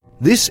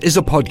This is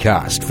a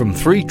podcast from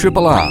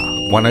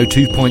 3RRR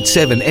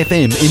 102.7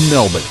 FM in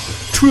Melbourne.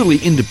 Truly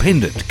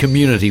independent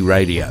community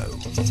radio.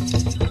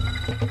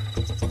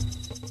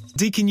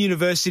 Deakin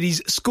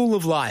University's School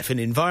of Life and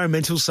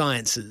Environmental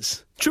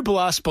Sciences.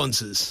 RRR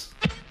sponsors.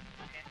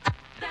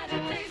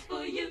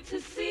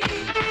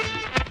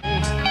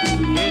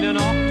 In an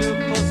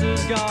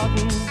octopus's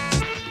garden.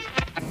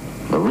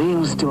 The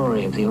real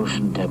story of the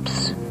ocean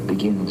depths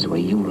begins where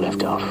you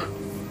left off.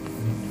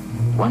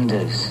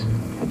 Wonders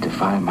that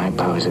defy my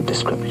powers of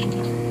description.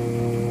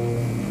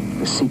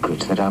 The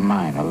secrets that are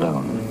mine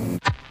alone.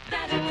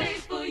 Better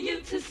place for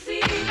you to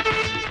see.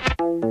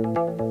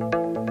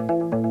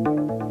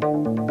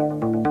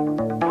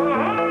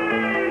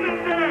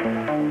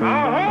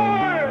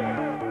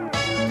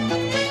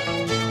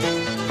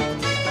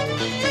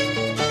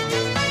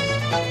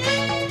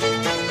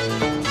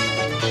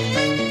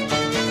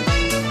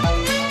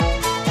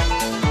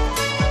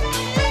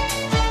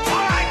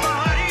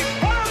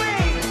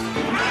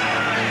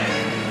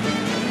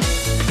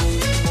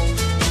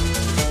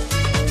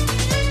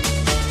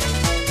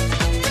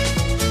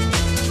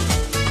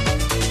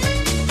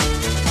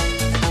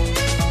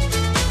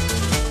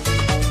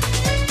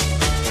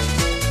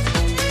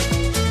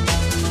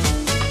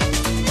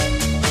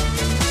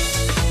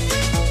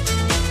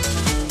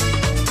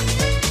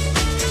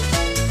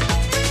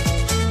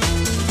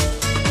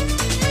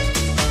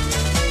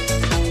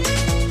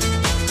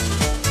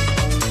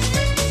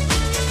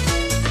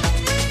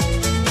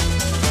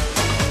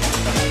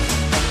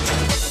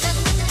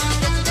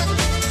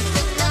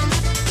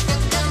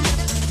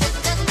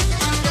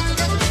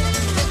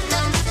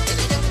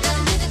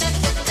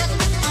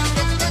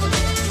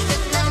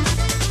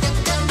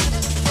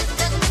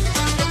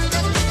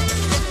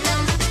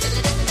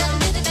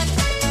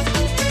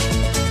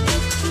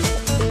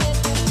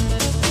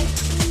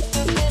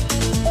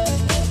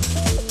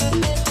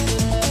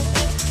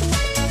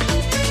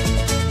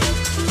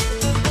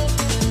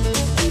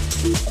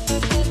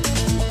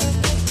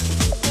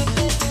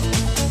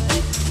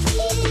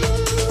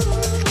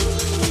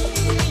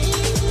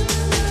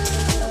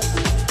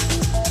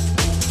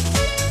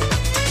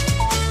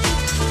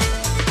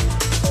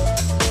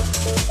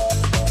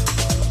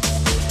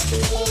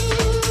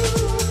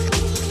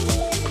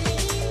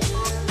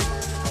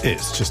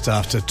 It's just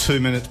after 2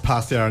 minutes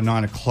past the hour of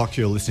 9 o'clock.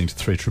 You're listening to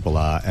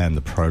 3RRR and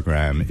the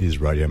program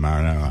is Radio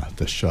Marinara,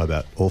 the show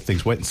about all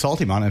things wet and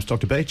salty. My name's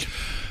Dr. Beach.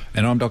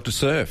 And I'm Dr.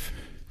 Surf.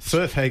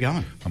 Surf, how you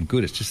going? I'm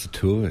good. It's just the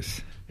two of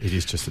us. It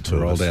is just the two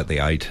of us. Rolled out the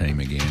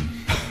A-team again.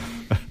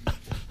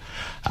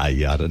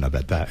 Yeah, I don't know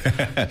about that.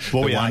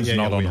 Well, the ones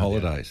not on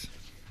holidays.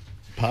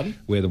 Pardon?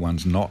 We're the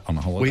ones not on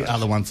holidays. We are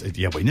the ones...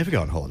 Yeah, we never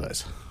go on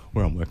holidays.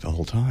 We're on work the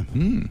whole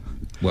time.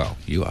 Well,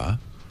 you are.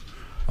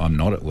 I'm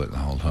not at work the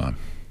whole time.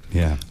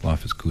 Yeah.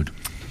 Life is good.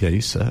 Yeah,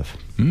 you surf.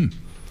 And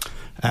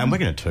we're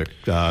going to talk...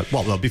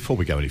 well, before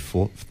we go any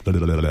further...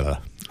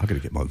 I've got to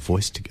get my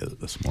voice together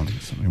this morning.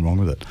 There's something wrong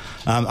with it.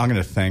 I'm going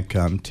to thank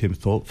Tim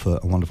Thorpe for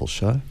a wonderful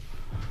show,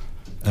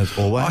 as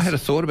always. I had a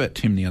thought about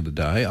Tim the other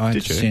day. I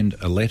had to send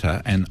a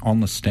letter, and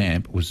on the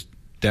stamp was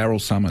Daryl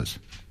Summers.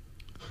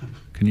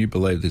 Can you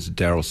believe there's a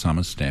Daryl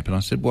Summers stamp? And I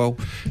said, well,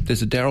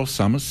 there's a Daryl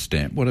Summers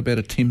stamp. What about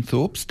a Tim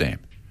Thorpe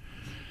stamp?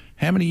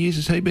 How many years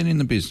has he been in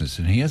the business?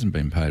 And he hasn't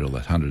been paid all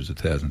that hundreds of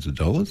thousands of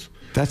dollars.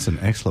 That's an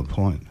excellent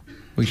point.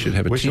 We should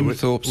have a Tim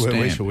Thorpe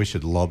stamp. We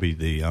should lobby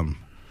the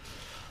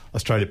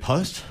Australia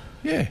Post.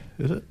 Yeah.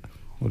 Is it?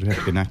 Or do we have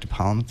to get an Act of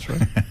Parliament through?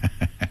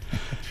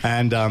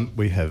 And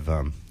we have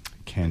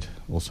Kent,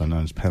 also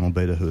known as Panel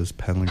Beater, who is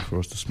panelling for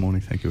us this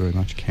morning. Thank you very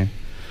much, Kent.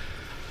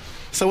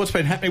 So what's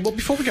been happening? Well,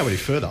 before we go any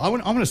further, I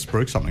want to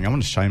spruik something. I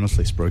want to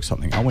shamelessly spruik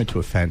something. I went to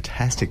a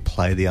fantastic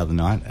play the other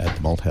night at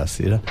the Malthouse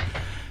Theatre.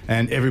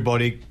 And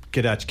everybody...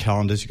 get out your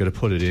calendars, you've got to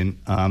put it in.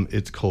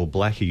 It's called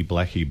Blackie,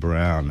 Blackie,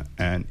 Brown.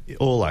 And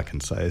all I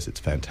can say is it's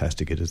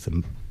fantastic. It is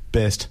the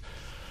best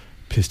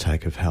piss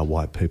take of how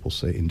white people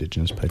see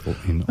Indigenous people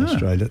in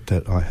Australia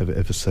that I have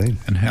ever seen.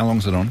 And how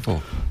long's it on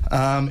for?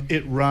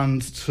 It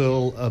runs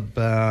till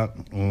about,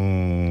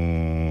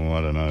 I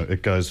don't know,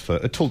 it goes for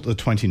till the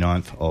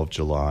 29th of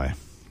July.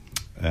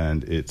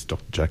 And it's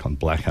Dr. Jacqueline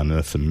Black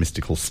unearths a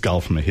mystical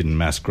skull from a hidden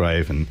mass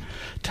grave and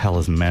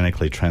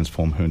talismanically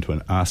transform her into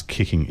an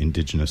ass-kicking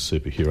Indigenous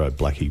superhero,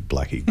 Blackie,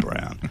 Blackie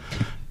Brown.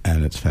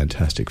 And it's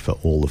fantastic for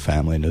all the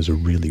family, and there's a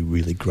really,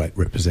 really great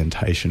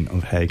representation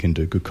of how you can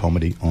do good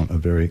comedy on a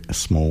very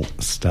small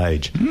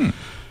stage.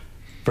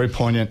 Very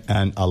poignant,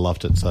 and I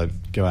loved it, so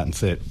go out and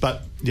see it.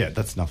 But, yeah,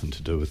 that's nothing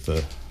to do with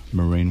the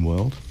marine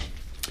world.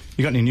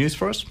 You got any news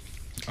for us?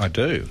 I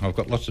do. I've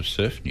got lots of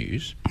surf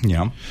news.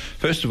 Yeah.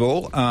 First of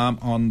all,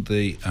 on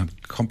the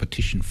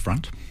competition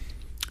front,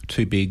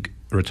 two big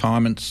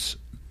retirements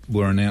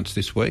were announced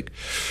this week.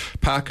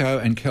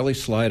 Parko and Kelly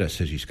Slater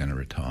says he's going to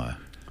retire,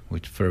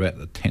 which for about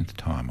the 10th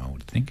time, I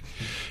would think.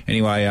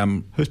 Anyway...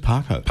 who's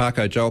Parko?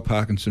 Parko, Joel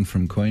Parkinson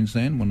from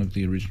Queensland, one of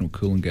the original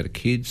Coolangatta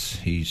kids.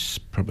 He's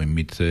probably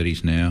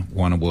mid-30s now,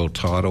 won a world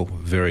title,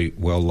 very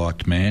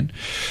well-liked man.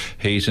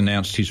 He's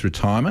announced his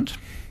retirement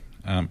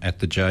at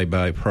the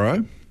J-Bay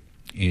Pro.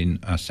 in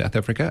South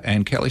Africa.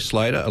 And Kelly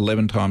Slater,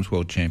 11 times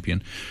world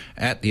champion,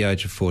 at the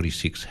age of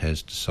 46,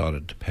 has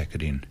decided to pack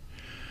it in.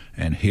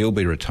 And he'll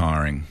be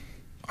retiring,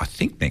 I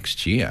think,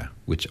 next year,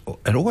 which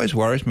it always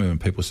worries me when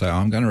people say,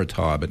 I'm going to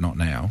retire, but not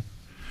now.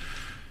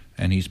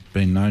 And he's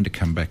been known to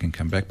come back.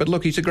 But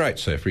look, he's a great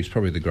surfer. He's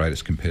probably the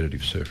greatest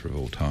competitive surfer of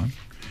all time.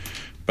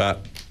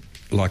 But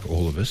like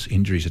all of us,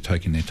 injuries are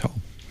taking their toll.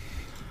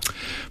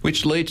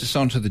 Which leads us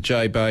on to the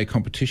J-Bay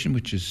competition,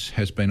 which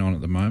has been on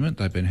at the moment.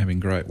 They've been having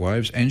great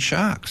waves. And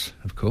sharks,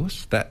 of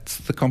course. That's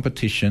the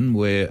competition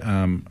where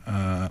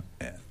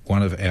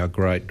one of our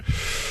great,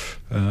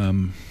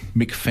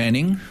 Mick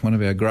Fanning, one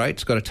of our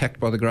greats, got attacked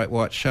by the great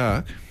white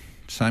shark.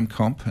 Same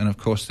comp. And, of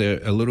course, they're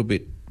a little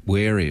bit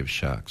wary of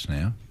sharks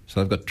now. So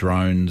they've got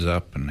drones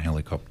up and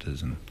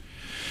helicopters, and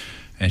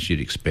as you'd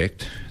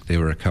expect, there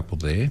were a couple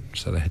there,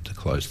 so they had to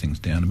close things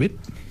down a bit.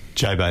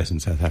 J-Bay's in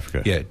South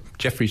Africa. Yeah,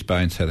 Jeffreys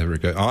Bay in South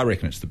Africa. I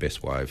reckon it's the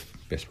best wave,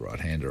 best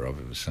right-hander I've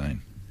ever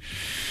seen.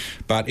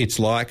 But it's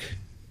like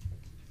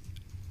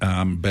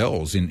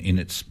Bells in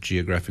its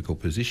geographical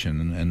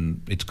position,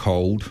 and it's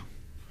cold,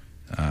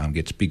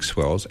 gets big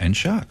swells and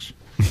sharks,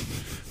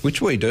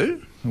 which we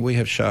do. We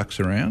have sharks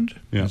around.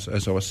 Yeah.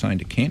 As I was saying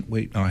to Kent,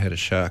 I had a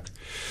shark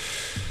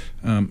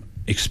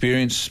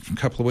experience a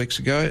couple of weeks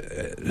ago.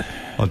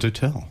 I do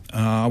tell.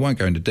 I won't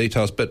go into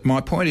details, but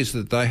my point is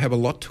that they have a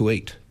lot to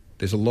eat.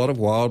 There's a lot of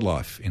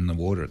wildlife in the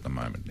water at the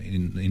moment,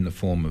 in the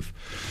form of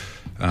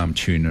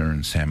tuna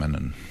and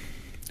salmon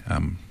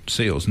and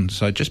seals. And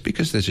so just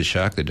because there's a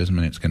shark there doesn't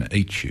mean it's going to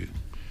eat you.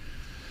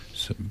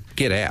 So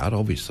get out,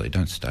 obviously.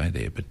 Don't stay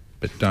there,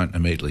 but don't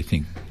immediately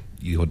think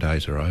your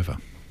days are over.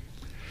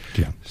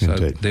 Yeah, so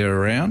indeed. They're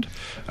around.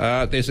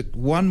 There's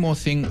one more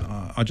thing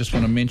I just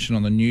want to mention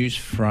on the news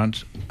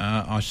front.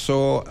 I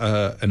saw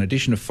an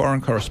edition of Foreign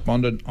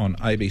Correspondent on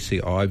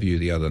ABC iView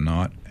the other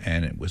night,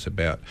 and it was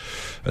about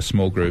a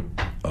small group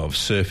of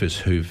surfers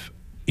who've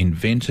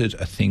invented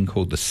a thing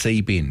called the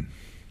sea bin,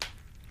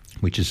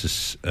 which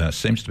is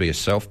seems to be a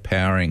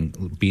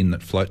self-powering bin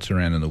that floats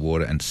around in the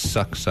water and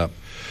sucks up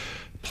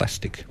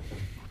plastic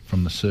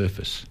from the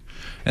surface.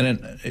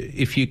 And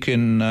if you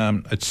can,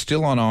 it's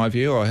still on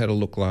iView. I had a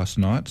look last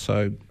night,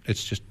 so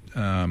it's just,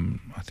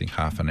 I think,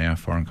 half an hour,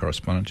 Foreign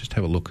Correspondent. Just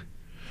have a look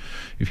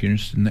if you're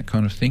interested in that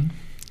kind of thing.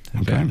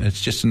 Okay.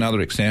 It's just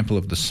another example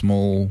of the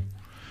small,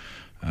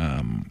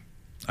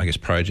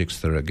 projects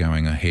that are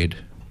going ahead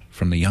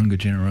from the younger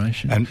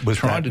generation and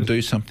trying to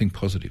do something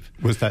positive.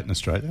 Was that in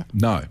Australia?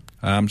 No.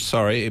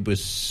 Sorry, it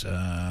was,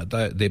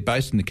 they're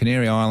based in the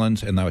Canary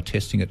Islands and they were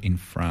testing it in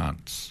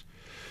France.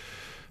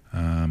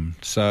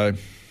 So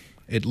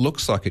it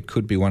looks like it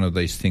could be one of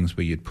these things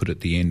where you'd put at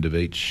the end of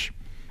each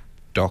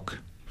dock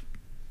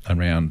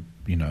around,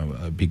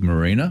 a big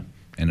marina,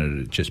 and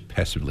it'd just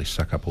passively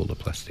suck up all the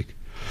plastic.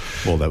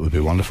 Well, that would be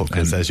wonderful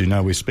because, as you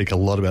know, we speak a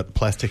lot about the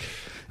plastic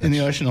in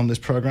the ocean on this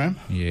program.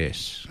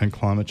 Yes. And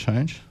climate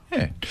change.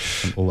 Yeah.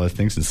 And all those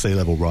things, and sea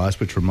level rise,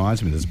 which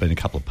reminds me there's been a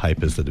couple of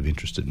papers that have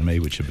interested me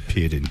which have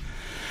appeared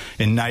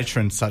in Nature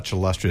and such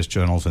illustrious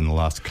journals in the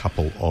last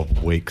couple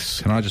of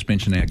weeks. Can I just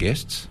mention our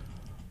guests?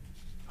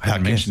 I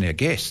haven't mentioned our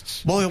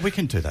guests. Well, we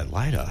can do that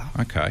later.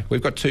 Okay.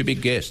 We've got two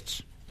big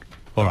guests.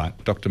 All right.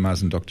 Dr.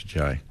 Muzz and Dr.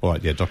 J. All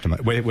right, yeah, Dr.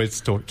 Muzz.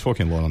 We're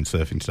talking a lot on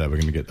surfing today.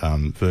 We're going to get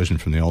version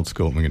from the old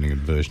school and we're going to get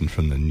version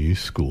from the new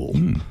school,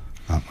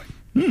 aren't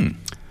we?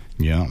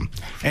 Yeah.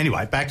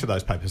 Anyway, back to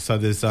those papers. So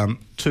there's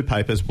two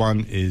papers.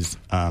 One is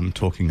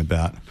talking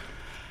about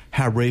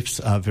how reefs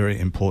are very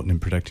important in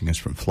protecting us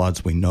from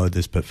floods. We know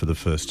this, but for the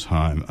first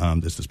time,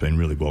 this has been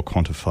really well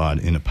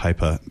quantified in a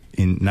paper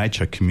in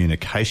Nature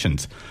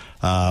Communications,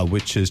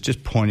 which is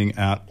just pointing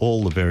out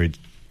all the very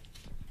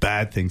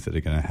bad things that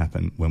are going to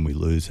happen when we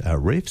lose our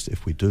reefs,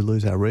 if we do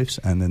lose our reefs.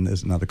 And then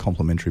there's another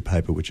complementary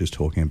paper which is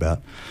talking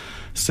about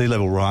sea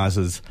level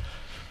rises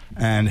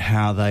and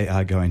how they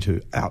are going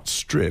to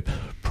outstrip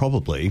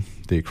probably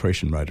the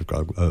accretion rate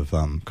of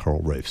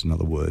coral reefs. In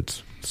other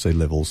words, sea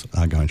levels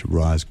are going to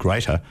rise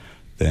greater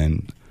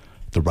than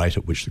the rate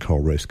at which the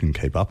coral reefs can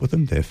keep up with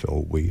them.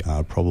 Therefore, we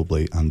are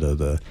probably under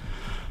the,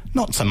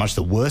 not so much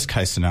the worst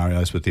case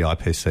scenarios with the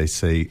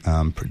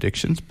IPCC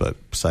predictions, but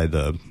say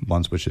the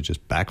ones which are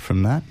just back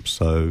from that.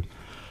 So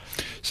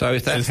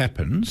if that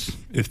happens...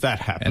 If that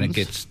happens... And it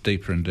gets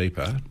deeper and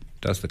deeper,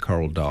 does the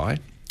coral die?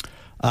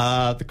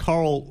 The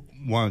coral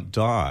won't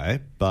die,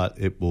 but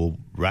it will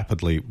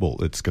rapidly... Well,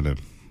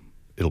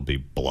 it'll be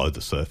below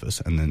the surface,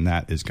 and then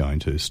that is going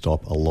to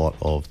stop a lot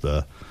of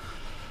the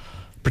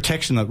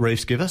protection that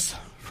reefs give us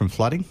from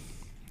flooding.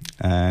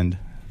 And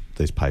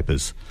these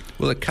papers...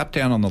 Will it cut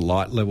down on the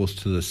light levels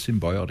to the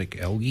symbiotic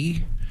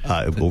algae?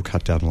 It will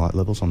cut down light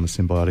levels on the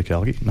symbiotic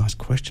algae. Nice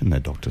question there,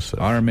 Dr. Sir.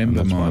 I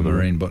remember my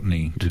Marine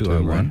Botany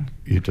 201.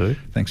 You do?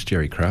 Thanks,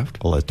 Jerry Craft.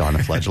 All those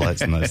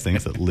dinoflagellates and those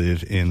things that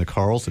live in the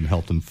corals and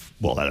help them...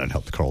 Well, they don't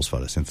help the corals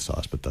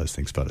photosynthesize, but those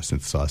things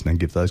photosynthesize and then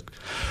give those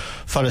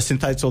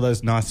photosynthate all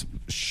those nice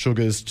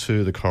sugars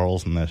to the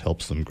corals, and that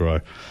helps them grow.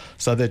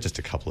 So they're just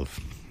a couple of,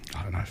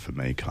 I don't know, for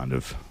me, kind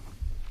of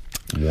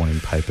warning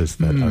papers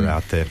that are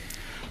out there.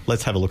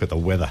 Let's have a look at the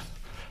weather.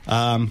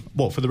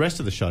 Well, for the rest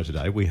of the show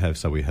today, we have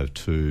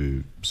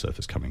two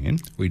surfers coming in.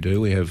 We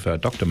do. We have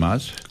Dr.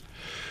 Muzz,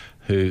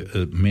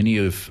 who many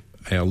of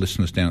our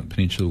listeners down at the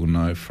Peninsula will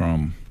know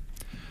from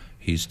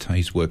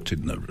he's worked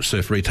in the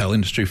surf retail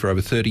industry for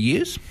over 30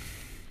 years.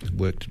 He's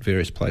worked at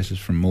various places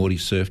from Morty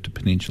Surf to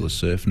Peninsula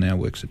Surf, now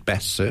works at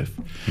Bass Surf.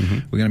 Mm-hmm.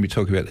 We're going to be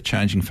talking about the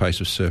changing face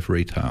of surf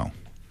retail,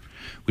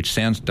 which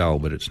sounds dull,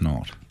 but it's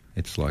not.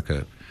 It's like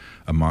a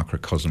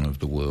microcosm of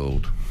the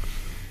world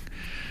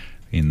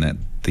in that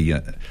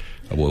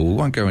well, we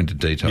won't go into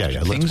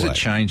detail. Things are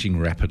changing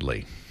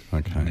rapidly.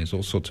 Okay. And there's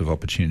all sorts of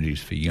opportunities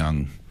for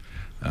young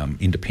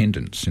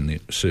independents in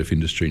the surf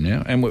industry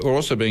now. And we're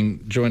also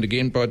being joined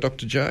again by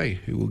Dr. J,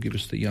 who will give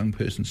us the young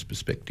person's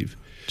perspective.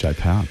 Jay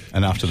Power.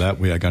 And after that,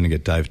 we are going to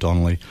get Dave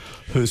Donnelly,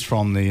 who's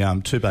from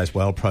the Two Bays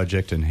Whale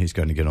Project, and he's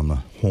going to get on the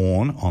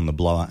horn, on the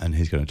blower, and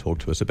he's going to talk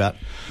to us about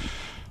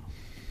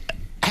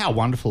how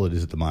wonderful it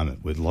is at the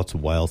moment with lots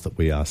of whales that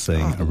we are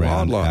seeing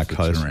around our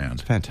coast.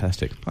 It's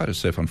fantastic. I had a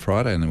surf on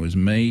Friday and there was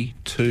me,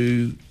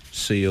 2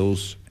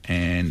 seals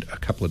and a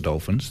couple of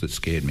dolphins that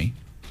scared me.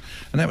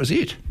 And that was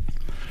it.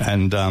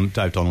 And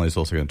Dave Donnelly is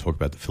also going to talk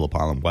about the Phillip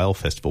Island Whale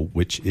Festival,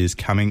 which is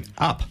coming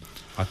up.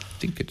 I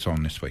think it's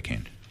on this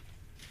weekend.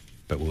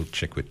 But we'll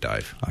check with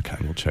Dave. Okay,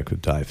 we'll check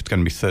with Dave. It's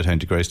going to be 13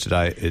 degrees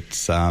today. It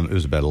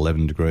was about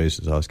 11 degrees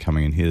as I was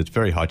coming in here. There's a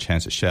very high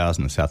chance of showers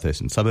in the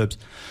southeastern suburbs.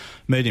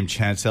 Medium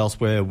chance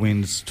elsewhere.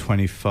 Winds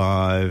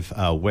 25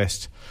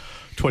 west,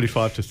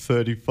 25 to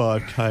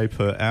 35 k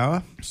per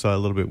hour. So a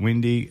little bit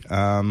windy.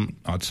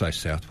 I'd say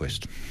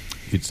southwest.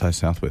 You'd say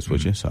southwest,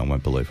 would you? So I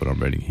won't believe what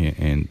I'm reading here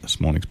in this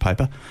morning's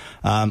paper.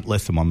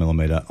 Less than 1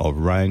 millimetre of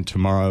rain.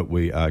 Tomorrow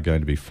we are going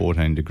to be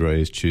 14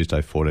 degrees.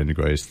 Tuesday 14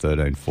 degrees,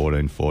 13,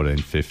 14, 14,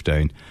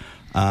 15.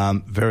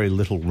 Very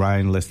little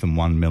rain, less than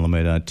 1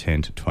 millimetre,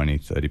 10 to 20,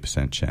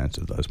 30% chance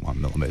of those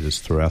 1 millimetres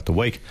throughout the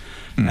week.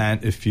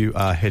 And if you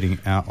are heading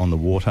out on the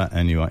water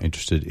and you are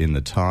interested in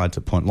the tides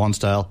at Point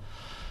Lonsdale,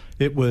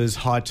 it was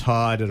high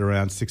tide at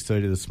around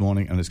 6:30 this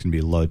morning, and it's going to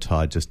be low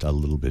tide just a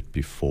little bit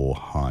before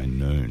high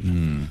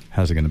noon.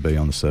 How's it going to be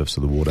on the surface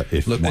of the water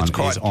if one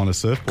is on a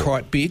surfboard?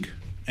 Quite big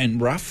and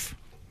rough,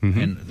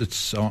 and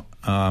it's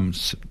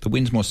the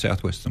wind's more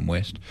southwest than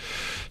west.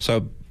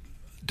 So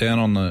down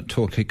on the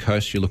Torquay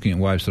coast, you're looking at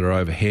waves that are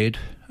overhead.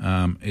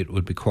 It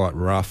would be quite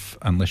rough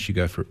unless you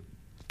go for a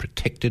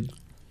protected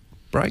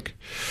break.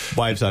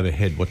 Waves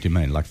overhead, what do you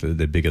mean? Like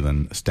they're bigger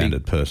than a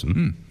standard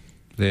person?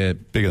 They're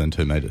bigger than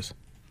 2 metres?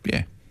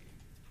 Yeah.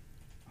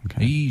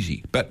 Okay.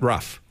 Easy, but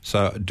rough.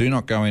 So do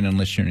not go in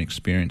unless you're an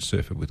experienced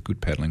surfer with good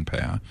paddling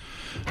power.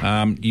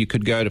 You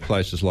could go to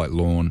places like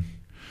Lorne,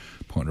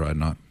 Point Road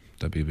Night.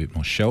 They'd be a bit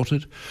more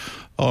sheltered.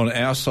 On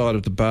our side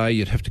of the bay,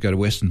 you'd have to go to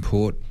Western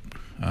Port.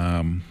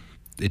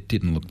 It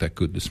didn't look that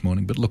good this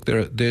morning, but look,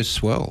 there's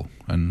swell,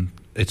 and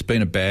it's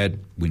been a bad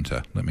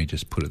winter, let me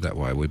just put it that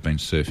way. We've been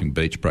surfing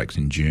beach breaks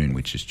in June,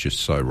 which is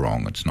just so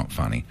wrong, it's not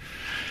funny.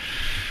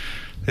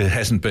 There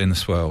hasn't been the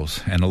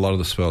swells, and a lot of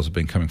the swells have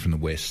been coming from the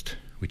west,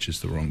 which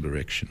is the wrong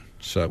direction.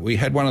 So we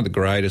had one of the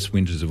greatest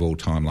winters of all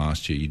time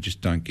last year. You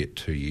just don't get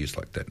 2 years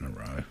like that in a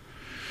row.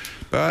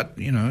 But,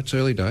 it's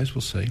early days,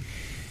 we'll see.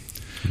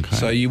 Okay.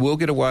 So you will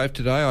get a wave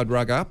today. I'd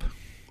rug up.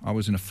 I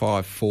was in a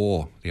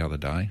 5'4" the other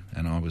day,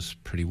 and I was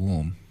pretty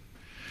warm.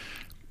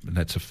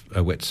 That's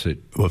a wetsuit.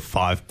 Well,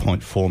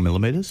 5.4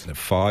 millimetres? A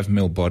 5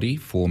 mil body,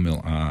 4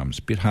 mil arms.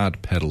 A bit hard to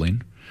paddle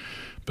in,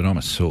 but I'm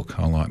a sook.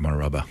 I like my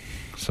rubber.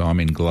 So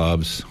I'm in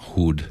gloves,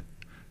 hood,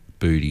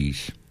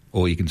 booties.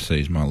 All you can see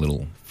is my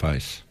little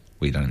face.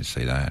 Well, you don't even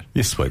see that.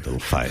 Your sweet little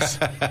face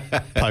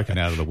poking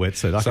out of the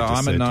wetsuit. So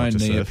I'm a known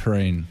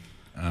neoprene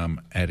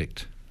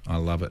addict. I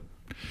love it.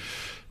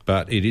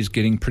 But it is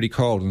getting pretty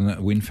cold, and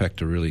that wind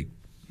factor really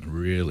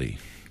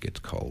gets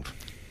cold.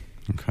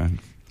 Okay.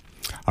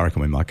 I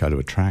reckon we might go to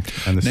a track.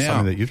 And this is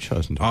something that you've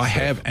chosen to I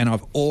have, and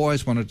I've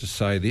always wanted to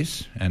say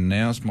this, and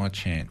now's my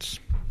chance.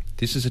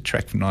 This is a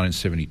track from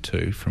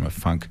 1972 from a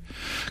funk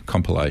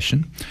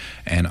compilation,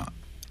 and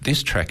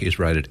this track is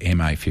rated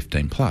MA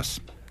 15+.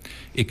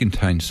 It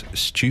contains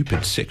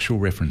stupid sexual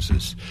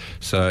references.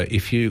 So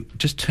if you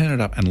just turn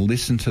it up and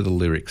listen to the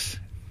lyrics,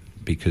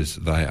 because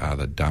they are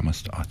the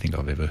dumbest I think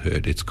I've ever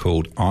heard. It's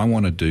called I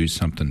Want to Do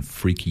Something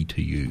Freaky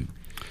to You.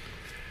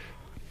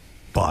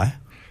 By?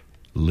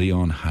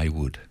 Leon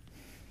Haywood.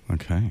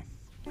 Okay,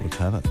 let's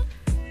have it.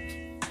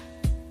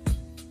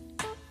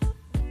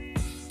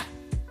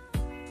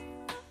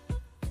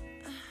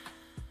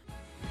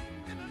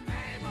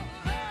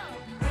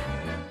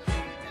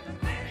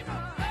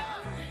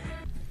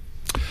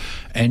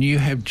 And you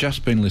have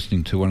just been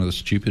listening to one of the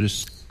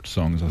stupidest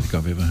songs I think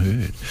I've ever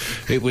heard.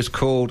 It was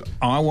called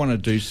I Want to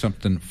Do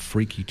Something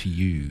Freaky to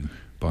You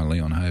by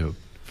Leon Haywood,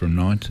 from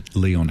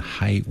Leon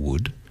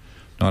Haywood,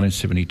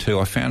 1972.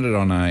 I found it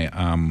on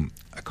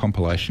a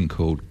compilation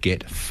called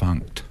Get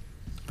Funked.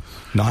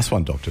 Nice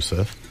one, Dr.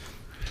 Surf.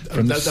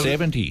 From the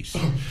 70s.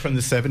 From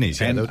the 70s,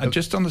 yeah. And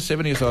just on the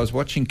 70s, I was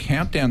watching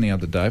Countdown the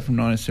other day from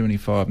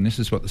 1975, and this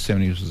is what the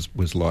 70s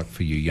was like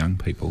for you young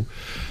people.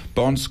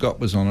 Bon Scott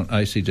was on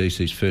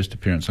AC/DC's first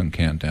appearance on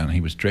Countdown. He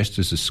was dressed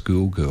as a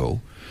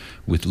schoolgirl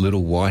with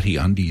little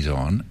whitey undies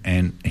on,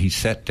 and he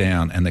sat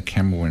down and the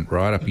camera went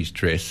right up his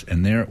dress,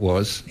 and there it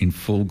was in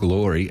full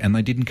glory, and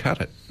they didn't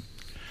cut it.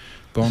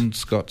 Bon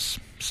Scott's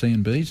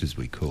C&Bs, as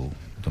we call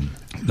them.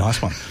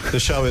 Nice one. The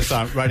show is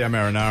Radio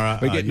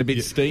Marinara. We're getting a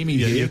bit steamy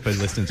here. You've been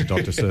listening to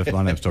Dr. Surf.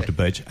 My name's Dr.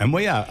 Beach, and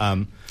we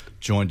are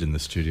joined in the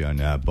studio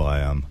now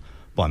by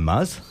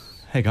Muzz.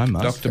 How you going,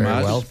 Muzz? Dr.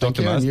 Muzz. Well, thank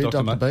you. And you,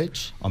 Dr.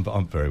 Beach? I'm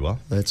very well.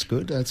 That's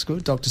good. That's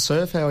good. Dr.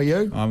 Surf, how are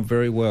you? I'm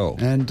very well.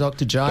 And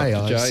Dr.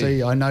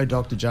 J. I know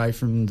Dr. J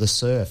from the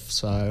surf,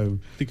 so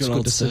the good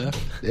old surf.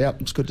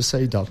 Yep, it's good to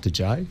see Dr.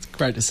 J.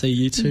 Great to see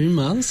you too,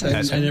 Muzz,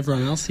 and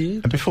everyone else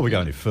here. And before we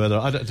go any further,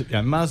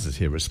 Muzz is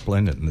here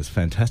resplendent and it's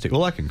fantastic.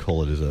 All I can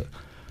call it is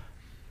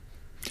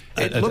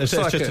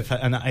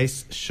an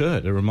ace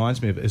shirt. It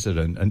reminds me of, is it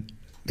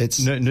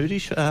it's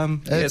nudie shirt?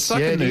 It's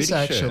like a nudie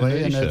shirt.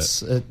 Actually, and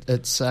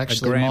it's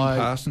actually a Graham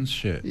Parsons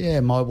shirt. Yeah,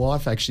 my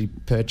wife actually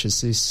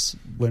purchased this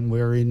when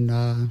we were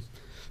in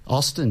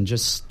Austin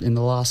just in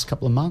the last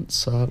couple of months.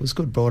 So it was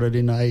good. Bought it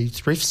in a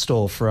thrift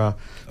store for a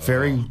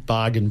very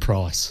bargain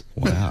price.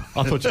 Wow.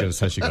 I thought you were going to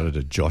say she got it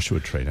at Joshua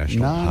Tree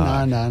National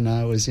Park.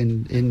 No. It was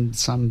in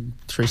some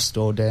thrift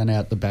store down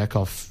out the back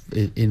off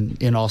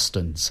in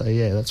Austin. So,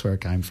 yeah, that's where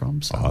it came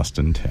from. So.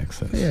 Austin,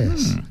 Texas.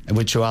 Yes. And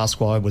which you ask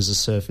why was a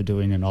surfer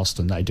doing in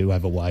Austin. They do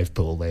have a wave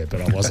pool there,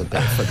 but I wasn't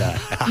there for that.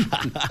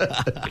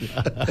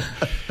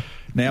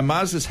 Now,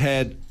 Muzz has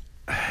had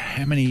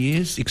how many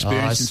years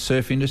experience in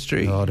surf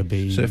industry?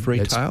 Surf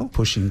retail? It's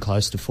pushing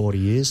close to 40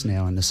 years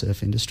now in the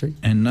surf industry.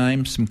 And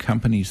name some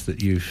companies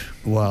that you've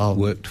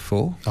worked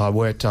for.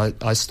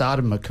 I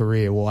started my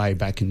career way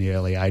back in the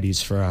early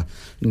 80s for a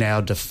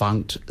now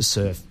defunct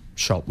surf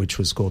shop which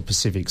was called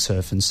Pacific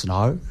Surf and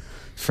Snow.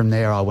 From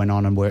there I went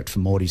on and worked for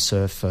Morty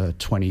Surf for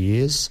 20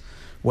 years.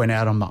 Went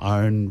out on my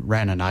own,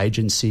 ran an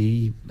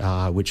agency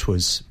which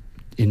was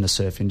in the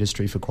surf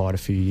industry for quite a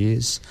few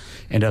years.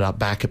 Ended up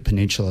back at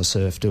Peninsula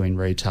Surf doing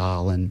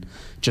retail, and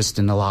just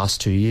in the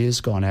last 2 years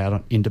gone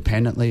out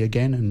independently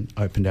again and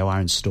opened our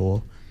own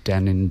store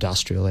down in the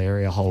industrial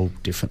area, a whole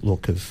different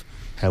look of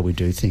how we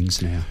do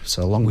things now.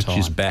 So a long time.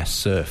 Which is Bass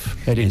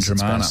Surf. It is,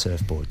 it's Bass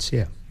Surfboards,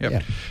 yeah. Yep.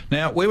 Yeah.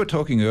 Now, we were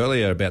talking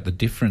earlier about the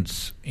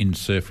difference in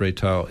surf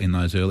retail in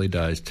those early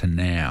days to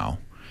now.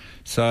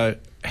 So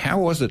how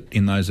was it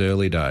in those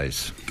early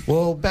days?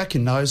 Well, back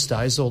in those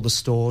days, all the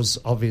stores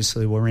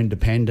obviously were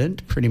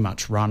independent, pretty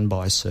much run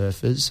by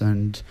surfers,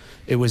 and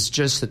it was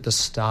just at the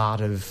start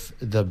of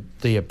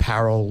the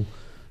apparel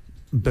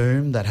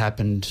boom that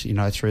happened,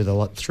 through the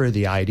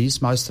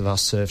 80s. Most of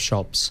us surf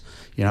shops,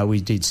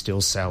 we did still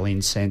sell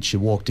incense.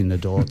 You walked in the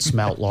door, it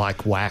smelt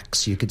like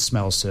wax. You could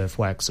smell surf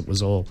wax. It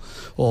was all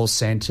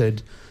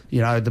scented.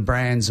 The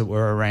brands that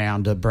were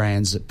around are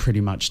brands that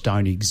pretty much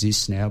don't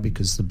exist now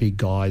because the big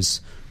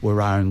guys were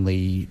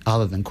only,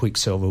 other than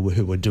Quicksilver,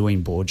 who were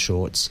doing board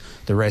shorts,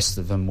 the rest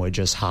of them were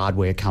just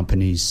hardware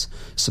companies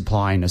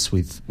supplying us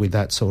with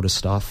that sort of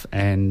stuff.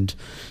 And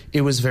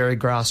it was very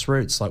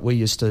grassroots. Like, we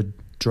used to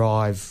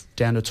drive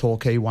down to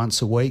Torquay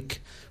once a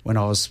week when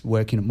I was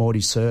working at Morty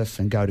Surf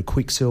and go to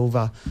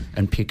Quicksilver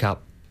and pick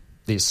up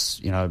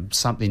this,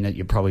 something that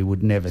you probably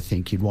would never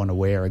think you'd want to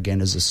wear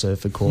again as a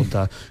surfer, called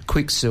the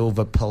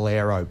Quicksilver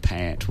Polero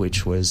pant,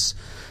 which was,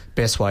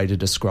 best way to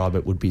describe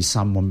it would be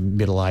some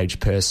middle-aged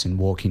person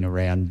walking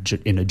around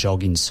in a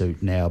jogging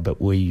suit now,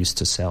 but we used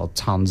to sell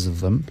tons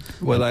of them.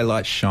 Were they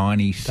like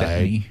shiny,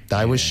 satiny?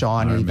 They were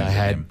shiny. They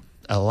had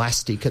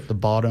elastic at the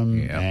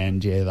bottom,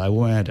 and they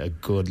weren't a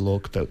good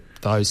look, but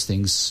those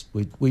things,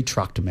 we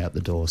trucked them out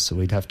the door, so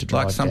we'd have to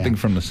drive like something down.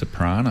 From The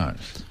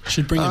Sopranos.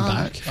 Should bring them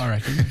back, I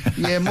reckon.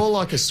 Yeah, more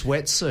like a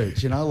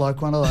sweatsuit,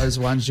 like one of those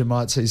ones you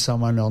might see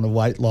someone on a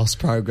weight loss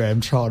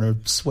program trying to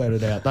sweat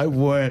it out. They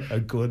weren't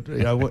a good,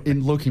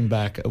 in looking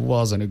back, it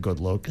wasn't a good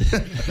look.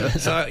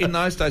 So in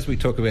those days we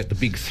talk about the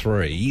big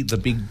three. The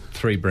big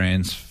three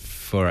brands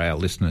for our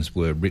listeners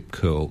were Rip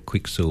Curl,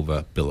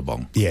 Quicksilver,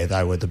 Billabong. Yeah,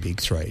 they were the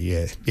big three.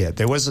 Yeah.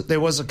 There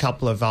was a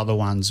couple of other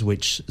ones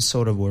which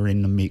sort of were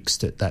in the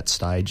mix at that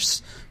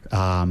stage.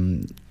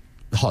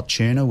 Hot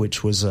Tuna,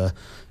 which was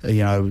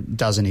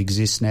doesn't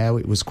exist now.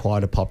 It was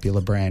quite a popular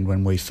brand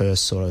when we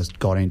first sort of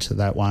got into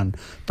that one.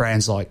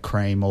 Brands like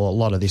Cream, or a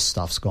lot of this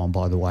stuff's gone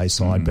by the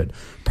wayside, but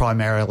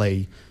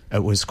primarily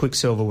it was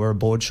Quicksilver were a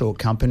board short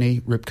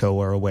company, Rip Curl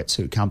were a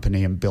wetsuit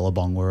company, and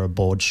Billabong were a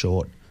board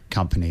short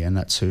company, and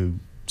that's who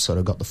sort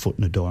of got the foot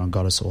in the door and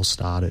got us all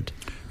started.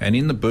 And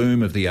in the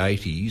boom of the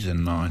 80s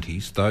and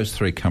 90s, those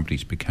three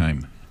companies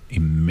became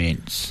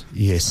immense.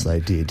 Yes, they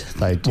did.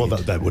 Well,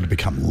 they would have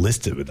become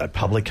listed. Were they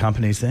public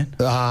companies then?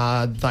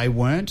 They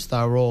weren't. They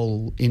were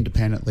all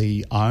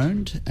independently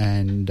owned,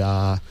 and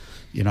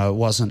it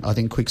wasn't. I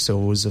think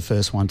Quicksilver was the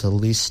first one to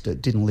list.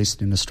 It didn't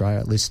list in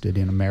Australia. It listed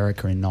in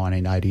America in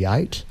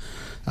 1988.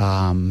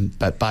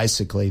 But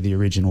basically, the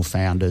original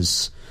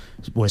founders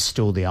were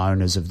still the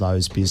owners of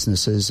those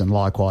businesses, and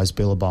likewise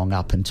Billabong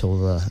up until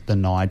the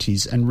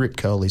 90s, and Rip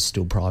Curl is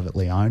still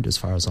privately owned as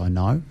far as I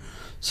know.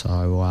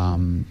 So,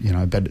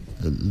 but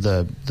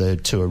the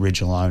two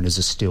original owners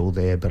are still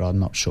there, but I'm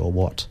not sure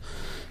what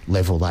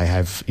level they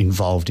have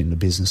involved in the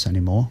business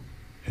anymore.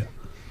 Yeah.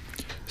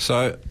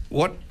 So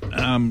what?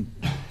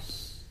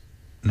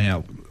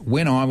 Now,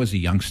 when I was a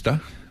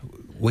youngster,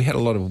 we had a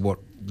lot of what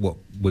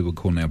we would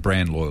call now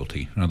brand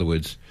loyalty. In other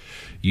words,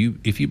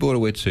 if you bought a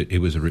wetsuit, it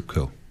was a Rip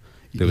Curl.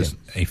 There was,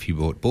 if you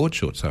bought board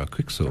shorts, they were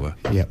Quicksilver.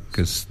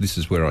 Because this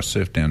is where I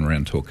surfed down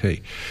around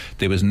Torquay.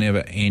 There was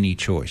never any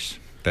choice.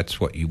 That's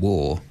what you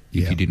wore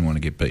if you didn't want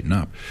to get beaten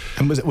up.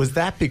 And was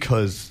that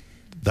because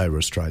they were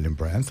Australian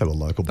brands? They were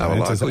local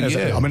brands?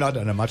 I mean, I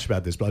don't know much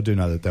about this, but I do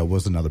know that there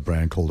was another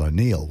brand called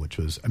O'Neill, which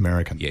was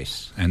American.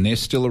 Yes, and they're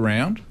still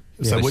around.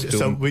 So,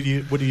 would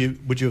you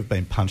have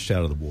been punched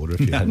out of the water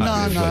if you had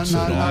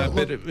No.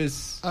 But it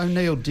was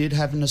O'Neill did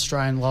have an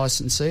Australian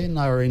licensee, and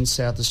they were in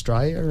South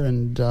Australia,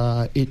 and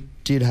it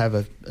did have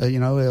a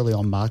early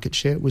on market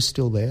share. It was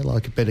still there,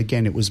 but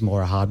again, it was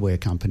more a hardware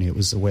company. It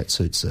was the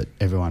wetsuits that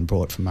everyone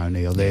brought from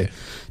O'Neill.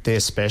 Their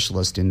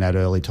specialist in that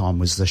early time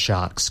was the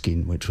shark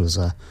skin, which was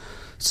a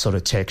sort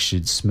of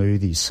textured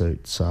smoothie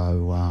suit.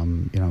 So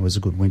it was a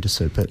good winter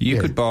suit. But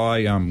you could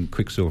buy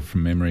Quicksilver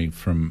from memory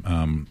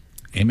from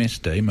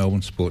MSD,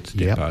 Melbourne Sports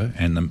Depot,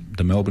 and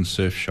the Melbourne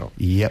Surf Shop.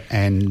 Yep,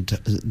 and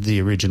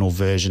the original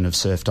version of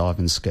Surf Dive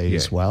and Ski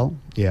as well.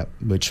 Yep,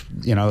 which,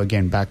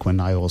 again, back when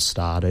they all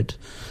started,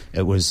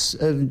 it was,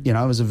 it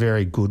was a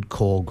very good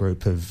core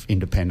group of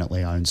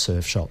independently owned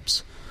surf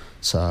shops.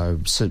 So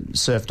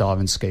Surf Dive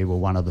and Ski were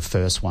one of the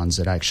first ones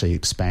that actually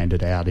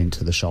expanded out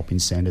into the shopping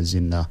centres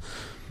in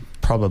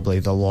probably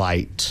the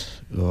late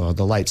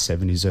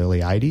 70s,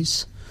 early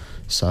 80s.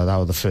 So they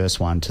were the first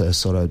one to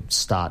sort of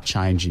start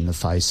changing the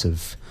face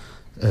of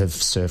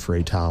surf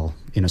retail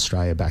in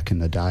Australia back in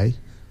the day.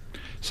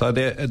 So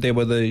there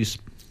were these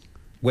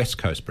West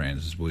Coast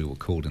brands, as we were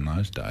called in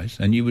those days,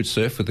 and you would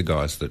surf with the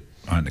guys that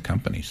owned the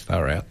companies. They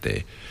were out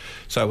there.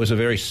 So it was a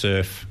very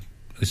surf...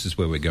 This is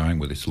where we're going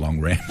with this long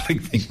rambling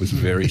thing. It was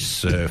very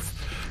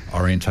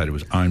surf-orientated. It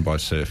was owned by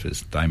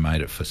surfers. They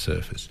made it for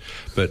surfers.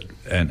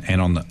 And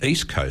on the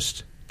East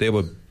Coast, there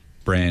were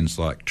brands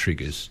like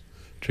Trigger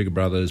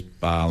Brothers,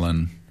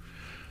 Barlin,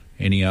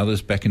 any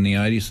others back in the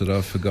 80s that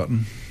I've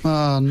forgotten?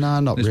 No,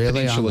 not There's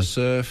really. Peninsula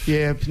Surf.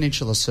 Yeah,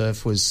 Peninsula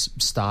Surf was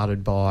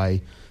started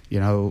by,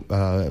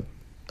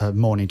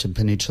 Mornington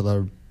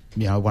Peninsula,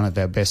 one of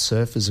our best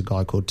surfers, a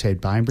guy called Ted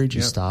Bainbridge,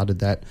 who started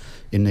that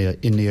in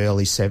the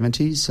early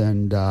 70s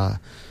and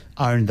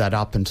owned that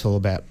up until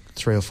about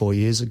 3 or 4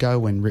 years ago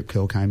when Rip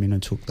Curl came in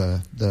and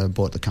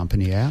bought the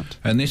company out.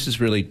 And this is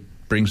really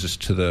brings us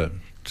to the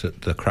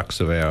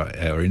crux of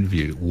our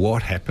interview.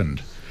 What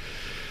happened?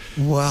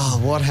 Well,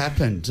 what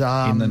happened?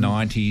 In the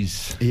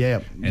 90s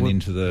and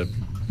into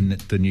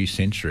the new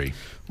century.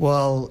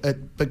 Well,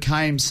 it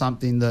became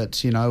something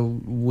that,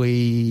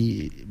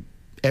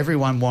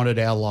 everyone wanted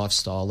our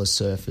lifestyle as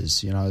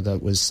surfers.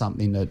 That was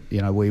something that,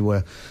 we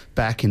were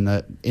back in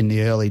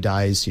the early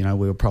days, we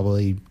were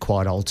probably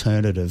quite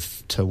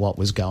alternative to what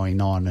was going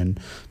on, and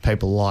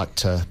people liked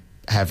to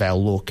have our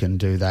look and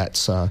do that.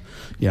 So,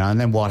 and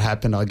then what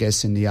happened, I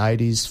guess, in the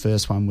 80s,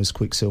 first one was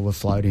Quicksilver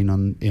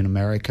floating in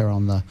America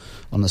on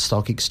the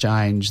stock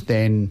exchange.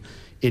 Then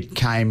it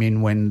came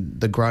in when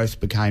the growth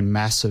became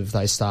massive.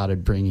 They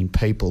started bringing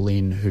people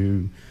in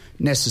who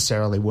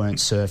necessarily weren't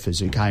surfers,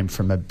 who came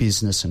from a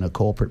business and a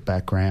corporate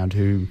background,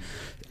 who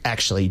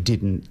actually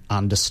didn't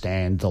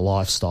understand the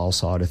lifestyle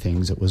side of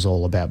things. It was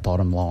all about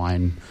bottom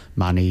line,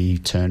 money,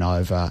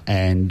 turnover,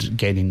 and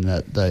getting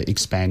the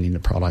expanding the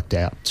product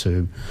out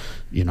to,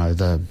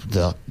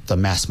 the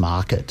mass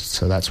market.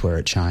 So that's where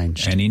it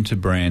changed. And into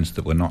brands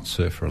that were not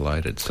surf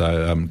related.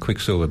 So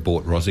Quicksilver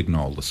bought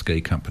Rosignol, the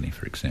ski company,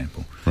 for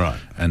example. Right.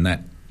 And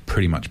that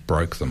pretty much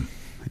broke them.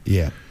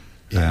 Yeah.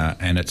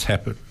 And it's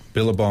happened.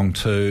 Billabong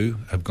too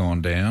have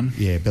gone down.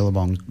 Yeah,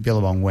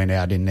 Billabong went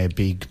out in their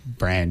big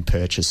brand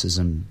purchases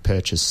and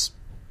purchased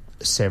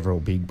several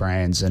big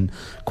brands and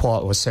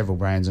quite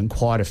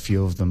a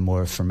few of them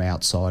were from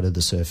outside of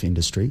the surf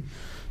industry.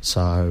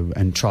 So,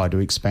 and tried to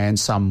expand.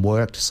 Some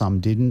worked, some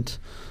didn't.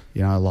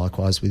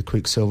 Likewise with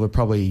Quicksilver.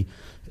 Probably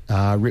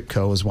Rip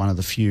Curl was one of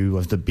the few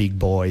of the big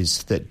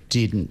boys that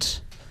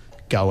didn't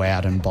go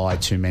out and buy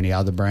too many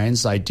other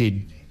brands. They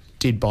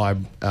did buy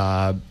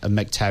a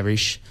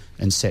McTavish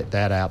and set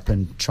that up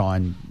and try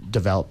and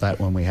develop that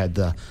when we had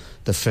the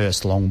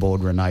first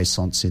longboard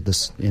renaissance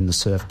in the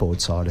surfboard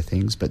side of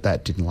things, but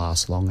that didn't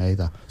last long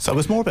either. So it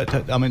was more about,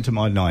 to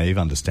my naive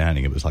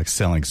understanding, it was like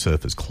selling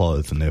surfers'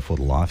 clothes and therefore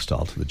the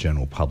lifestyle to the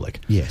general public.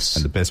 Yes.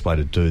 And the best way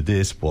to do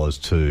this was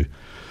to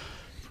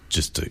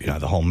just do,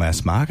 the whole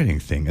mass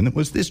marketing thing. And it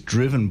was this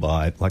driven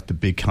by, like, the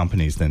big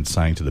companies then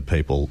saying to the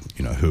people,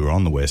 who were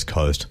on the West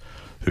Coast,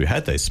 who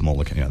had these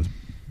smaller,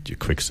 your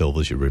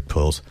Quicksilvers, your Rip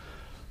Curls,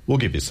 we'll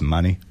give you some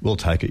money, we'll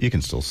take it, you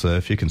can still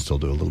surf, you can still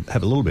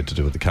have a little bit to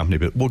do with the company,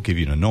 but we'll give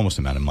you an enormous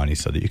amount of money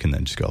so that you can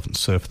then just go off and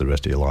surf for the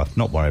rest of your life,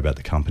 not worry about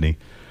the company,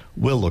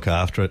 we'll look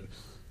after it.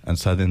 And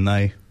so then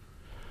they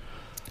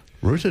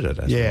rooted it,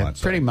 as you might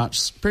say.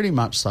 pretty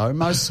much so.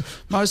 Most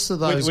of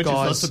those which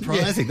guys... Which is not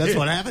surprising, that's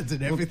what happens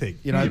in everything.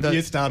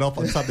 You start off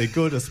on something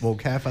good, a small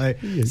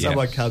cafe,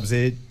 someone comes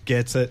in,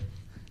 gets it,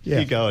 Yeah.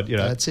 You go and,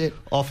 that's it.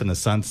 Off in the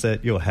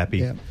sunset, you're happy.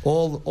 Yeah.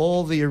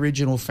 All the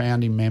original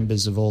founding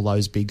members of all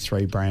those big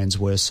three brands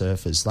were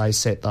surfers. They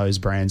set those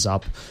brands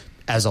up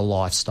as a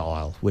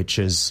lifestyle, which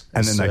is...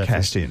 And then they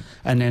cashed in.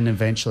 And then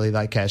eventually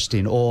they cashed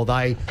in. Or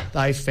they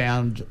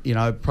found,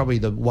 probably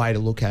the way to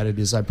look at it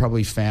is they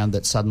probably found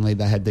that suddenly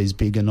they had these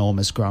big,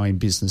 enormous growing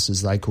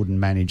businesses they couldn't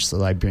manage, so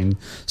they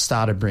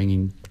started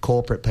bringing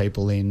corporate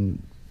people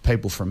in,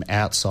 people from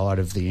outside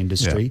of the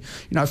industry.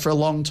 Yeah. For a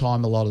long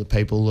time, a lot of the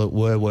people that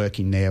were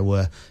working there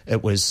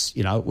it was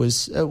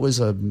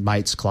a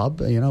mates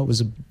club. It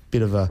was a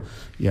bit of a,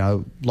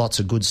 lots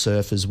of good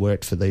surfers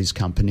worked for these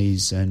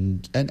companies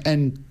and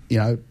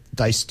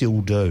they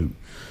still do.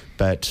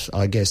 But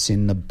I guess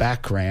in the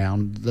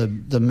background,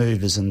 the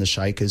movers and the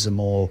shakers are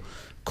more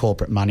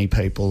corporate money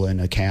people and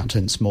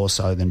accountants more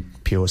so than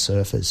pure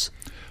surfers.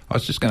 I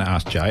was just going to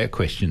ask Jay a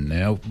question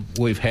now.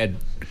 We've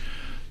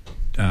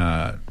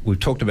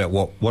talked about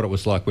what it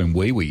was like when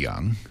we were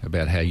young,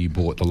 about how you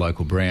bought the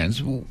local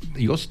brands. Well,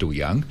 you're still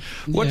young.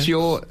 What's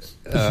your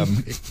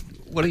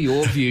what are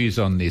your views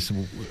on this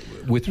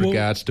with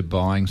regards to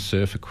buying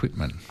surf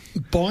equipment?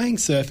 Buying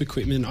surf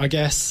equipment, I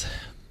guess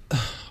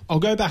I'll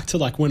go back to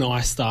like when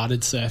I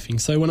started surfing.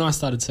 So when I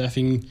started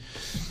surfing,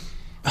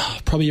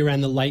 probably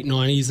around the late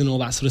 90s and all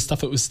that sort of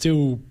stuff, it was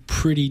still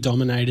pretty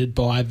dominated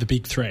by the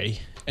big three.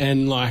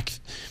 And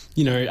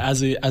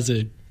as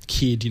a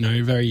kid,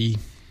 very,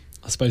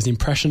 I suppose,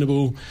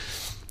 impressionable,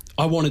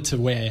 I wanted to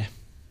wear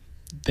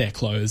their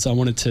clothes. I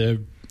wanted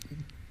to,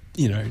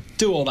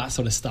 do all that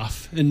sort of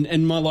stuff.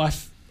 And my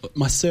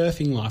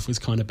surfing life was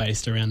kind of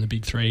based around the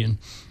big three and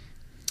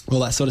all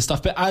that sort of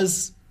stuff. But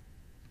as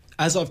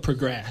I've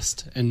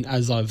progressed and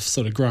as I've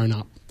sort of grown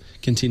up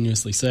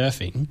continuously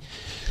surfing,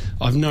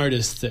 I've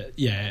noticed that,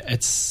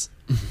 it's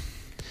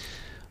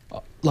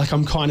like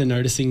I'm kind of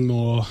noticing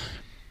more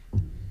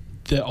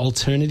the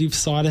alternative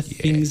side of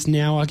things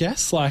now, I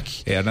guess.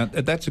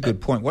 That's a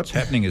good point. What's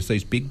happening is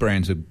these big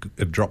brands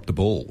have dropped the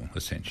ball,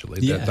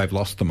 essentially. Yeah. They've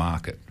lost the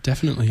market.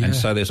 Definitely, yeah. And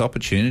so there's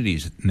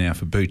opportunities now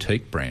for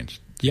boutique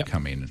brands to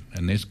come in,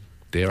 and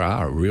there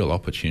are real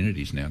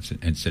opportunities now.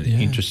 It's an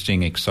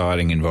interesting,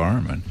 exciting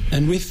environment.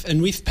 And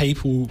with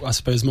people, I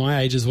suppose,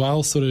 my age as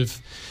well, sort of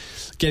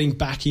getting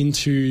back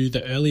into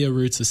the earlier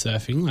routes of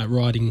surfing, like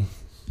riding,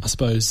 I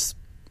suppose,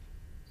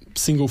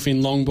 single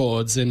fin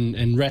longboards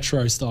and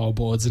retro style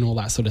boards and all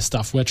that sort of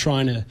stuff. We're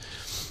trying to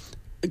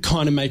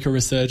kind of make a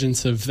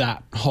resurgence of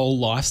that whole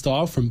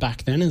lifestyle from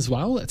back then as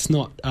well. It's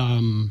not,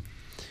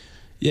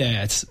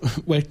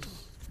 we're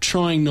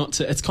trying not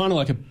to. It's kind of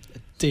like a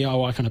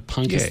DIY kind of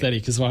punk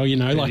aesthetic as well,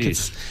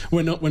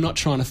 we're not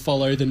trying to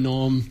follow the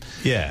norm.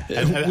 Yeah,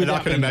 and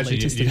I can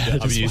imagine you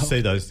see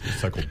those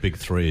so-called big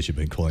three, as you've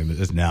been calling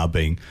them, as now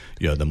being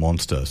the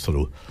monster sort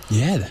of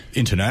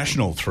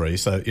international three.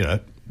 So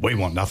we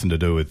want nothing to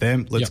do with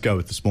them. Let's go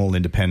with the small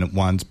independent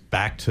ones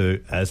back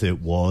to as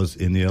it was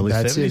in the early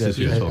 70s. As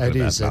you were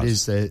talking about. It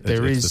is.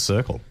 There is the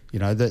circle.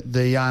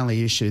 The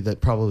only issue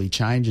that probably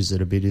changes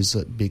it a bit is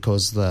that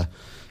because a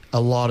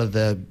lot of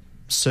the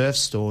surf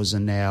stores are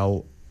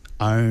now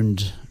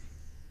owned,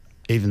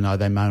 even though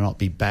they may not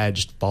be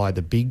badged by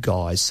the big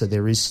guys, so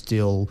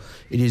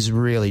it is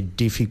really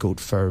difficult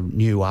for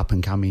new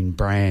up-and-coming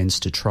brands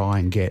to try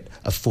and get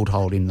a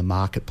foothold in the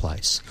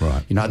marketplace.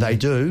 Right. They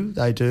do,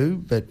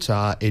 but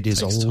it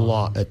is a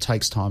lot. It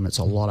takes time. It's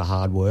a lot of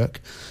hard work.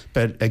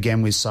 But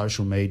again, with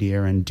social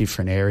media and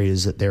different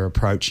areas that they're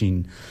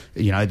approaching,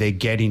 they're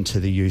getting to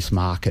the youth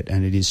market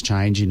and it is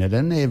changing it,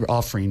 and they're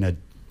offering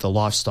the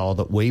lifestyle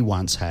that we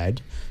once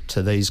had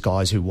to these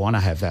guys who want to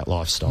have that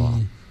lifestyle.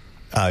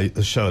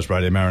 The show is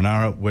Radio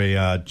Marinara. We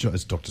are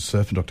it's Dr.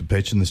 Surf and Dr.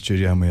 Beach in the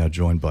studio, and we are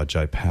joined by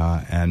Jay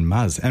Power and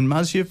Muzz. And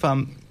Muzz, you've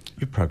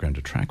programmed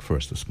a track for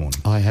us this morning.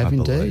 I have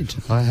indeed.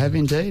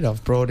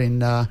 I've brought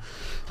in a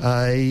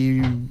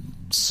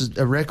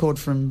record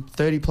from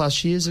 30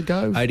 plus years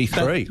ago.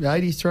 83.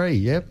 83.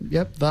 Yep.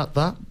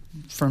 That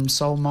from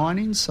Soul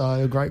Mining. So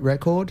a great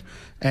record,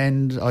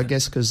 and I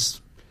guess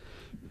because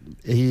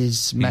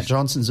Matt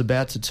Johnson's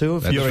about to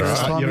tour for the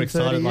first time. You're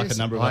excited like a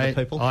number of other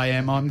people? I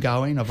am. I'm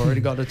going. I've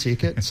already got a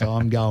ticket, so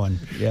I'm going.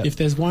 Yep. If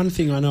there's one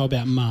thing I know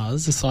about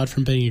Muzz, aside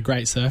from being a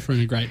great surfer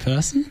and a great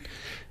person,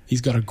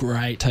 he's got a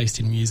great taste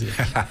in music.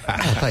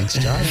 Thanks,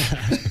 Joe.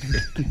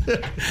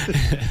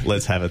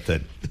 Let's have it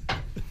then.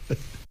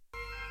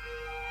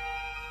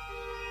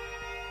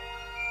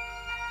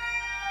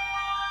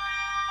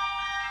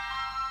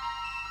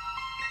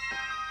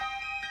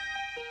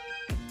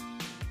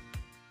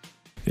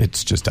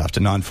 It's just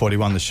after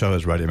 9:41. The show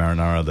is Radio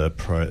Marinara.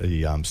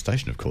 The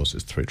station, of course,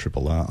 is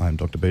 3RRR. I'm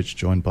Dr. Beach,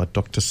 joined by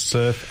Dr.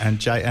 Surf and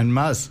Jay and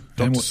Muzz.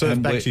 Dr.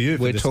 Surf, back to you.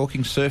 We're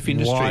talking surf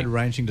industry.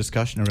 Wide-ranging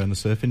discussion around the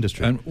surf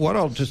industry. And what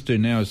I'll just do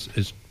now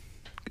is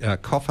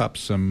cough up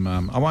some,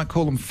 I won't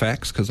call them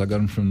facts because I got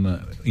them from the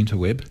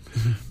interweb,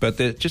 but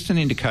they're just an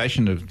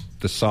indication of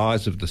the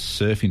size of the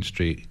surf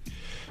industry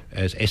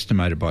as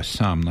estimated by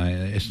some,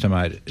 they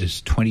estimate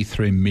is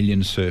 23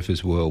 million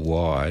surfers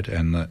worldwide,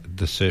 and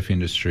the surf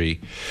industry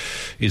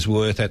is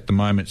worth at the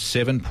moment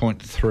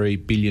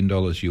 $7.3 billion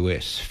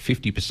US.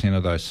 50%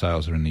 of those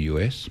sales are in the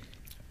US.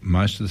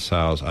 Most of the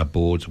sales are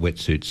boards,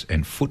 wetsuits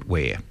and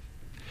footwear.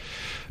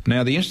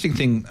 Now, the interesting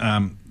thing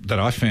that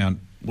I found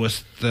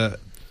was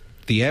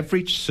the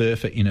average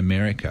surfer in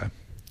America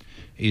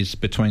is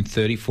between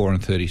 34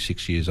 and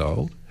 36 years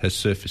old, has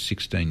surfed for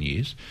 16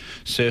 years,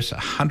 surfs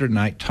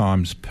 108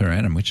 times per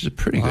annum, which is a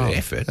pretty good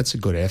effort. That's a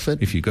good effort.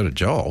 If you've got a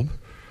job,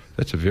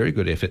 that's a very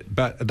good effort.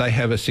 But they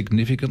have a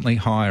significantly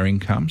higher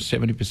income,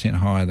 70%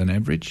 higher than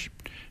average,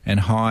 and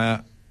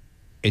higher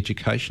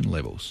education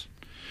levels.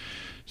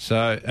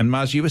 So, and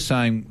Mars, you were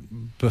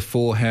saying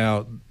before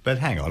how... But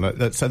hang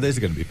on, so there's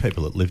going to be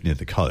people that live near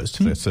the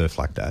coast, they surf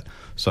like that.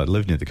 So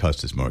live near the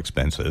coast is more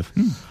expensive.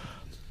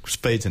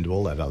 Feeds into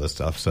all that other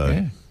stuff,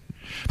 so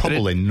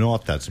probably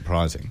not that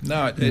surprising.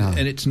 No,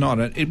 and it's not.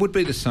 It would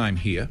be the same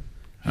here.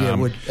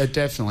 Yeah, it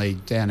definitely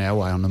down our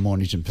way on the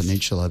Mornington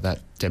Peninsula, that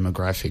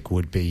demographic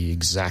would be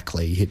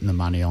exactly hitting the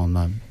money on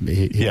the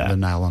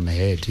nail on the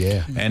head.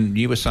 Yeah, and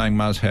you were saying,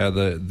 Muzz, how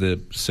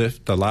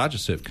the larger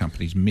surf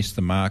companies miss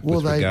the mark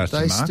with regards to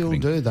marketing. They still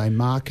do. They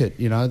market.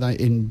 They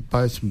in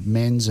both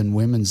men's and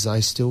women's.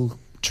 They still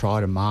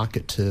try to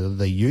market to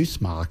the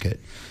youth market,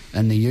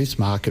 and the youth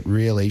market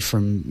really,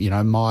 from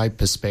my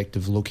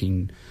perspective,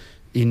 looking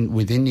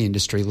within the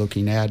industry,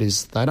 looking out,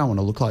 is they don't want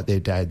to look like their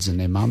dads and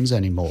their mums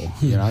anymore.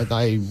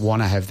 They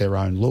want to have their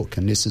own look,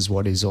 and this is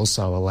what is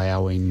also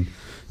allowing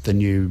the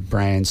new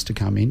brands to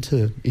come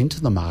into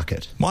the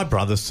market. My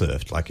brother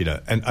surfed,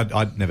 and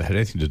I'd never had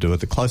anything to do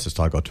with it. The closest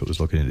I got to it was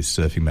looking at his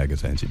surfing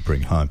magazines he'd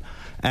bring home.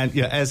 And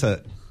as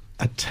a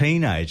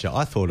teenager,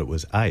 I thought it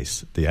was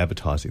ace, the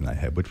advertising they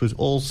had, which was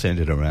all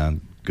centred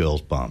around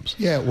girls' bums.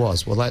 Yeah, it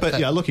was. Well,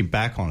 looking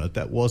back on it,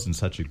 that wasn't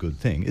such a good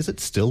thing. Is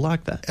it still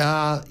like that?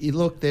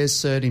 Look, there's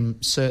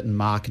certain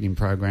marketing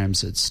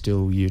programs that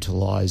still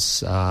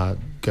utilise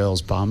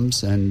girls'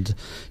 bums, and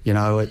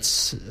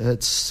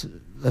it's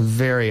a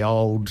very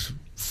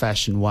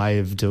old-fashioned way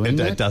of doing it.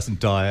 That doesn't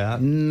die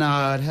out?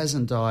 No, it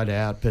hasn't died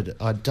out, but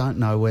I don't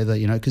know whether,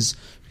 because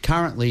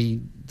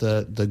currently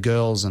the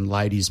girls and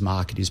ladies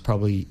market is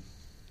probably,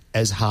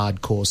 as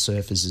hardcore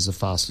surfers, is the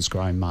fastest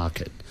growing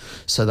market.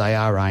 So they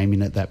are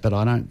aiming at that, but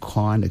I don't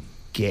kind of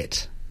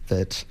get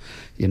that,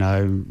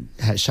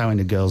 showing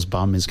a girl's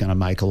bum is going to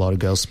make a lot of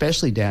girls,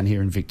 especially down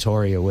here in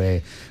Victoria,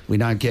 where we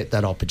don't get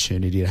that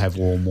opportunity to have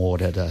warm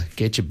water to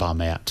get your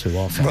bum out too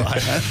often.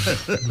 Right.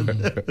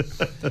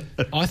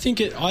 I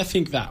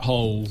think that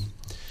whole,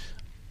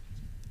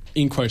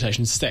 in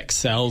quotation, sex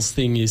sells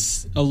thing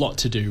is a lot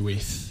to do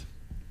with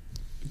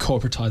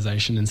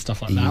corporatisation and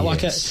stuff like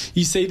that. Yes.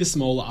 You see the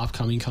smaller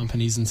upcoming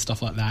companies and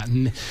stuff like that,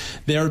 and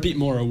they're a bit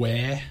more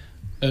aware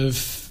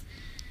of,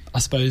 I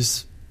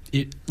suppose,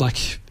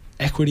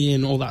 equity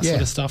and all that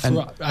sort of stuff,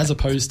 as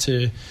opposed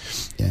to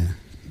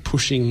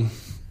pushing.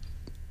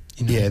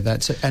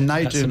 That's it. And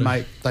they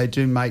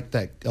do make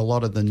that. A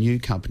lot of the new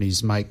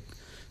companies make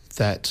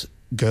that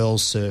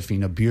girls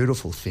surfing a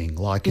beautiful thing.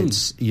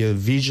 It's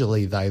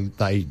visually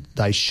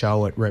they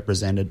show it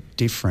represented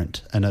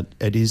different, and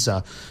it is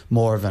a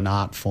more of an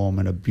art form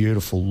and a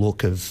beautiful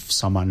look of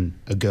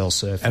a girl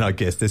surfing. And I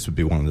guess this would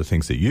be one of the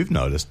things that you've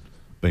noticed,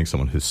 being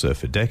someone who's surfed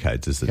for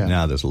decades, is that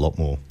now there's a lot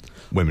more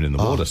women in the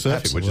water surfing,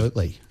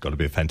 absolutely. Which has got to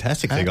be a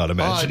fantastic thing, I'd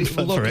imagine,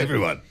 for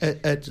everyone.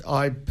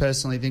 I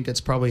personally think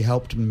it's probably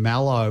helped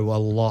mellow a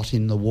lot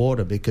in the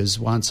water, because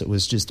once it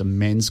was just a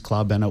men's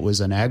club and it was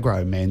an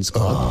aggro men's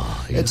club.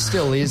 It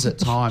still is at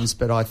times,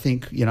 but I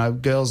think,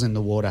 girls in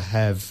the water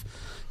have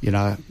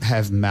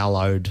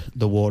mellowed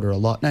the water a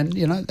lot. And,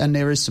 and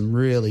there is some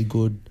really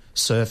good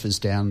surfers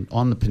down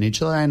on the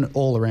peninsula and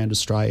all around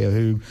Australia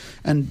who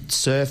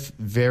surf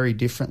very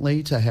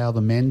differently to how the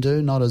men do,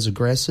 not as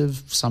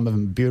aggressive. Some of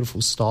them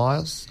beautiful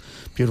stylish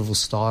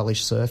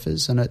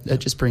surfers, and it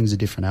just brings a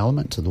different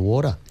element to the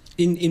water.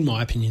 In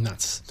my opinion,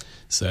 that's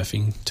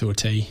surfing to a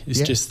T.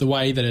 It's just the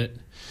way that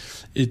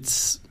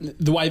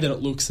it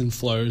looks and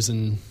flows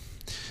and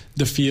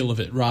the feel of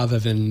it, rather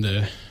than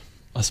the,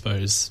 I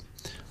suppose,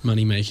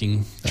 money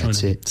making, trying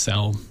to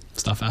sell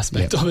stuff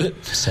aspect of it.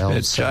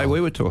 Jay, we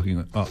were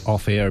talking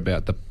off air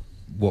about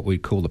what we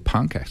call the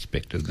punk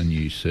aspect of the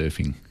new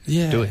surfing.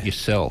 Yeah. Do it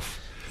yourself.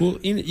 Well,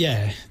 in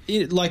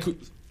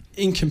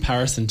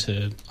comparison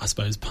to, I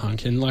suppose,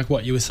 punk and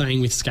what you were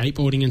saying with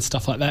skateboarding and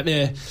stuff like that,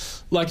 there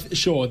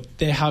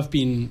have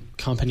been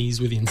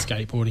companies within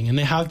skateboarding, and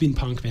there have been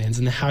punk bands,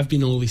 and there have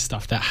been all this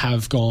stuff that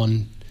have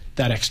gone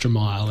that extra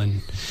mile,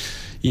 and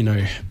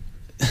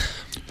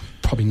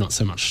probably not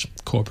so much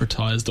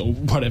corporatized or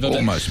whatever.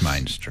 Almost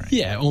mainstream.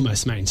 Yeah,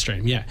 almost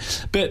mainstream, yeah.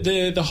 But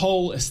the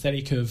whole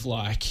aesthetic of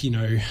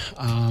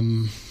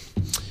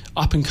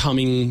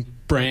up-and-coming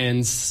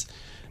brands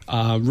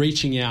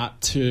reaching out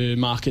to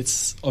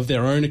markets of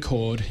their own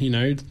accord,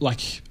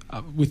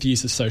 with the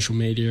use of social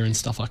media and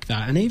stuff like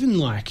that. And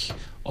even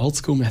old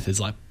school methods,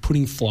 like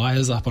putting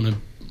flyers up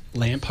on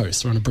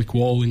lamppost or on a brick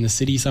wall in the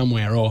city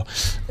somewhere, or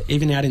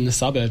even out in the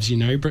suburbs, you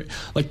know,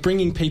 like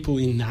bringing people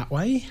in that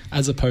way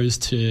as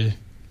opposed to,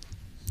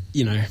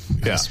 you know,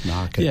 mass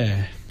market.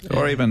 Yeah.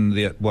 Or even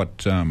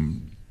what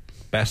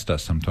Bass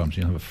does sometimes.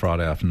 You have a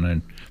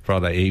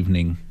Friday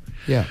evening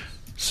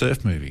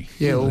surf movie.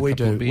 Yeah, well, we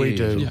do.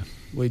 Yeah.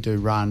 We do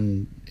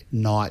run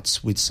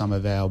nights with some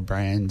of our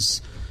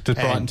brands. Does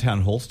Brighton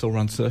Town Hall still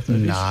run surf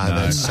movies? No,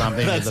 that's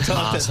something of the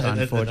past.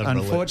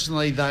 Unfortunately,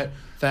 Unfortunately,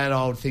 that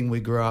old thing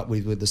we grew up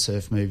with the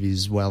surf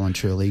movies is well and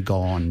truly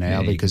gone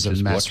now because of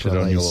mass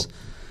release.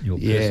 Your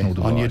personal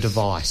device. On your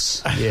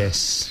device,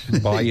 yes.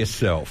 By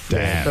yourself.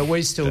 Damn. But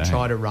we still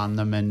try to run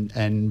them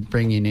and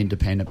bring in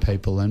independent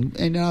people, and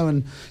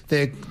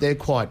they're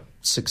quite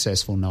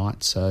successful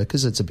nights, so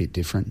because it's a bit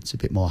different, it's a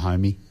bit more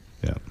homey.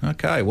 Yeah.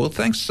 Okay. Well,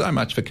 thanks so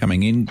much for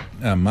coming in,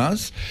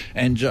 Muzz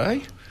and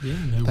Jay. Yeah,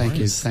 no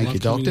worries. Thank you,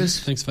 doctors.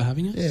 Thanks for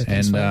having us. Yeah,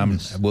 thanks for having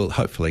us. We'll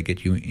hopefully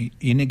get you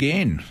in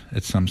again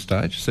at some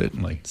stage,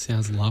 certainly.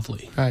 Sounds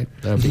lovely. Great.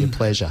 That'll be a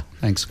pleasure.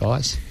 Thanks,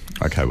 guys.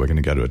 Okay, we're going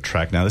to go to a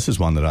track now. This is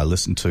one that I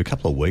listened to a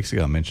couple of weeks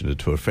ago. I mentioned it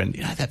to a friend.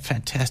 You know, that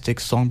fantastic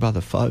song by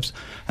the Phobes?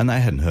 And they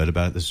hadn't heard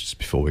about it. This is just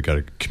before we go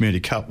to Community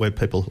Cup, where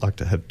people like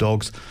to have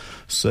dogs.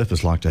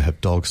 Surfers like to have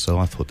dogs, so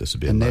I thought this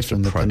would be and they're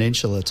from the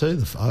peninsula too,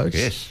 the Phobes.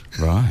 Yes.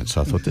 Right,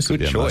 so I thought this would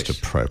be a choice. most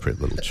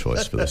appropriate little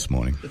choice for this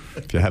morning.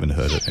 If you haven't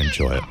heard it,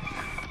 enjoy it.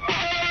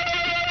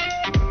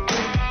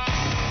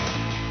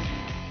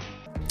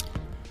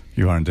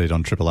 You are indeed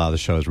on Triple R. The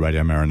show is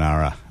Radio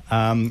Marinara.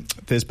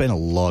 There's been a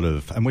lot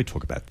of, and we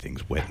talk about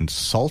things wet and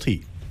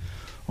salty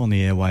on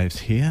the airwaves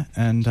here,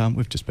 and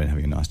we've just been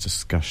having a nice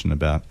discussion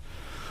about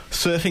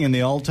surfing in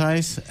the old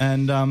days,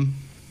 and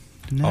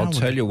I'll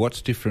tell you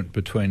what's different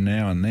between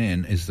now and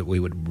then is that we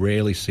would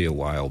rarely see a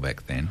whale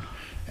back then,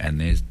 and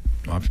there's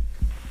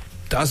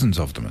dozens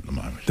of them at the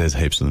moment. There's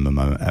heaps of them at the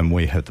moment, and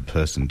we have the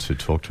person to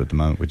talk to at the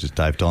moment, which is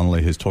Dave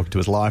Donnelly, who's talking to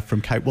us live from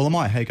Cape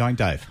Woolamai. How are you going,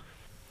 Dave?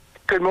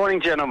 Good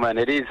morning, gentlemen.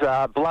 It is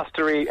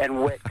blustery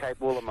and wet Cape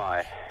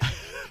Woolamai.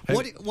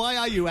 Why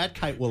are you at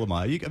Cape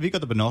Woolamai? Have you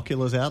got the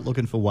binoculars out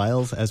looking for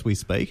whales as we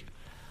speak?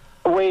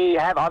 We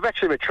have. I've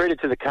actually retreated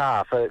to the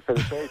car for the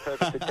very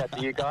purpose to chat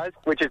to you guys,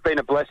 which has been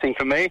a blessing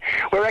for me.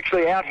 We're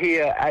actually out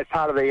here as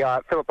part of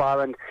the Phillip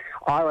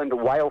Island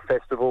Whale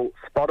Festival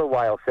spotter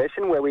whale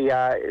session, where we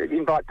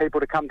invite people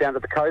to come down to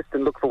the coast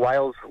and look for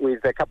whales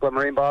with a couple of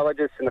marine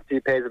biologists and a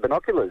few pairs of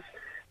binoculars.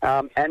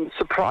 And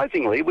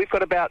surprisingly, we've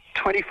got about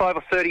 25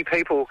 or 30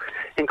 people,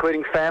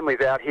 including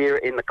families, out here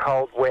in the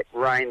cold, wet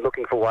rain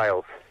looking for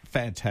whales.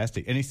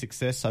 Fantastic. Any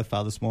success so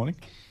far this morning?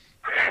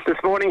 This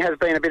morning has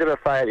been a bit of a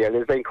failure.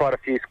 There's been quite a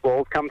few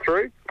squalls come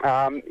through.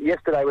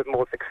 Yesterday was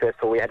more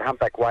successful. We had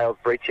humpback whales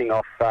breaching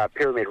off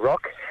Pyramid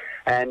Rock,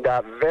 and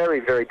very,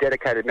 very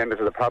dedicated members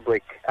of the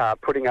public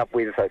putting up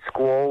with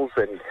squalls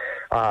and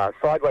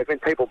sideways when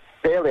people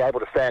barely able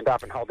to stand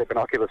up and hold their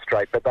binoculars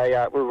straight. But they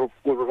were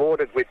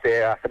rewarded with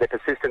for their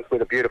persistence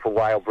with a beautiful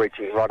whale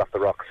breaching right off the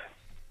rocks.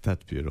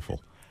 That's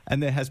beautiful.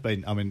 And there has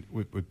been, I mean,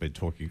 we've been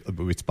talking,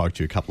 we spoke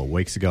to you a couple of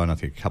weeks ago, and I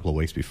think a couple of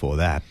weeks before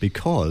that,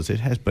 because it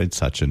has been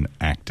such an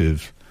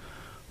active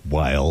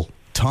whale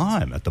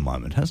time at the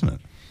moment, hasn't it?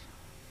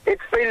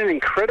 It's been an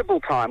incredible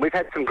time. We've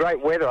had some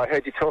great weather. I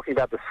heard you talking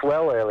about the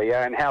swell earlier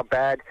and how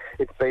bad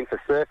it's been for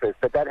surfers,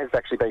 but that has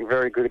actually been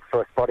very good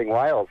for spotting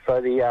whales.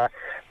 So the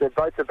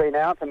boats have been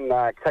out and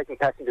taking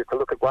passengers to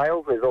look at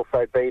whales. There's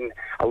also been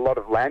a lot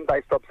of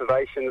land-based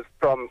observations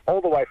from all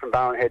the way from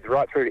Barwon Heads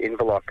right through to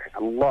Inverloch.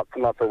 Lots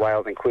and lots of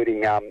whales,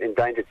 including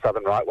endangered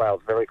southern right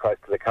whales very close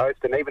to the coast,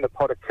 and even a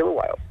pod of killer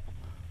whales.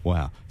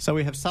 Wow. So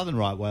we have southern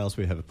right whales,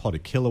 we have a pod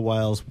of killer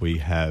whales, we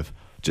have...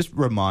 Just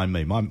remind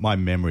me, my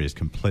memory is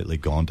completely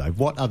gone, Dave.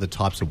 What are the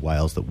types of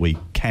whales that we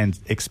can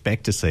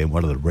expect to see, and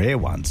what are the rare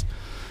ones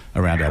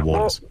around our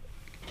waters?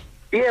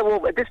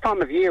 Well, at this time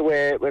of year,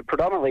 we're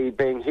predominantly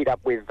being hit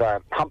up with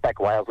humpback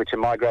whales, which are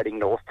migrating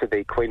north to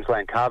the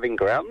Queensland calving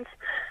grounds.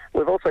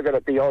 We've also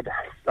got the odd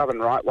southern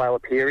right whale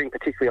appearing,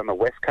 particularly on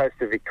the west coast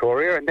of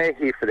Victoria, and they're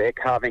here for their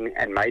calving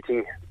and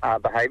mating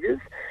behaviours.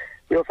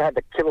 We also have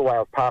the killer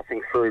whales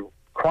passing through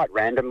quite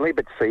randomly,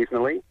 but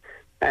seasonally.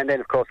 And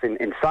then, of course,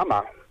 in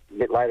summer... A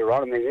bit later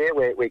on in the year,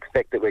 we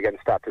expect that we're going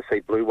to start to see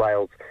blue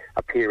whales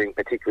appearing,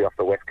 particularly off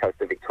the west coast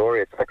of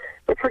Victoria. So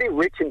we're pretty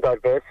rich in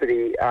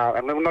diversity,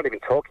 and we're not even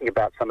talking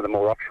about some of the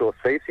more offshore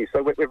species.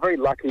 So we're very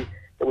lucky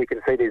that we can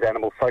see these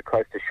animals so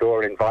close to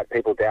shore and invite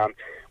people down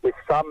with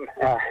some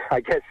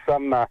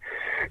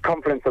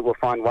confidence that we'll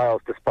find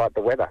whales despite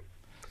the weather.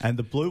 And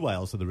the blue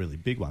whales are the really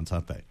big ones,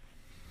 aren't they?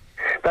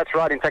 That's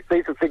right. In fact,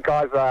 these are big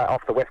guys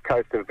off the west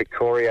coast of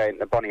Victoria in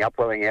the Bonnie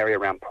upwelling area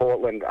around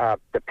Portland,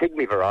 the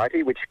pygmy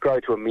variety, which grow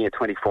to a mere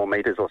 24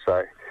 metres or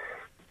so.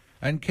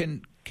 And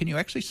can you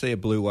actually see a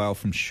blue whale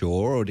from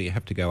shore, or do you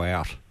have to go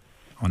out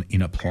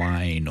in a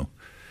plane? Or?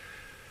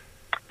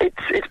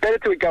 It's better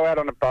to go out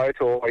on a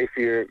boat, or if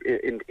you're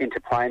into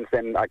planes,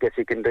 then I guess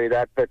you can do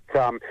that. But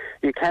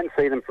you can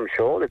see them from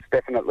shore. It's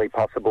definitely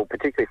possible,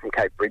 particularly from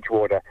Cape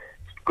Bridgewater.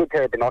 Good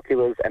pair of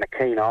binoculars and a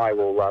keen eye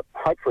will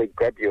hopefully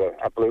grab you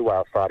a blue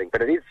whale sighting.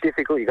 But it is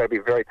difficult. You've got to be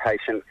very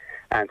patient.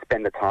 and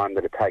spend the time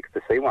that it takes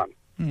to see one.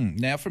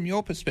 Now, from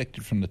your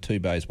perspective from the Two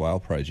Bays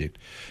Whale Project,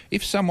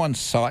 if someone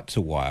sights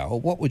a whale,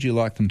 what would you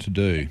like them to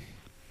do?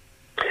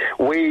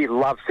 We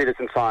love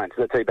citizen science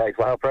at the Two Bays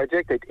Whale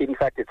Project. In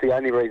fact, it's the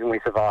only reason we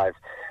survive.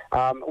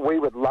 We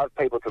would love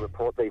people to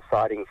report these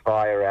sightings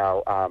via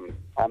our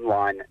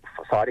online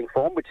sighting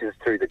form, which is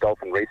through the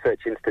Dolphin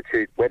Research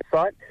Institute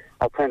website.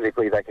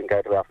 Alternatively, they can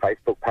go to our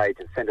Facebook page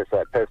and send us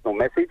a personal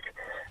message.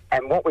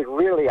 And what we're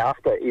really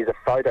after is a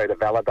photo to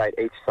validate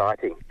each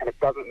sighting. And it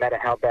doesn't matter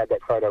how bad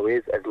that photo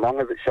is, as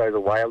long as it shows a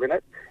whale in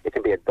it. It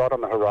can be a dot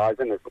on the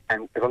horizon,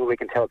 and as long as we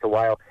can tell it's a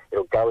whale,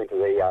 it'll go into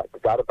the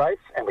database,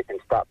 and we can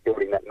start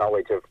building that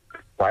knowledge of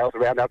whales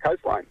around our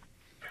coastline.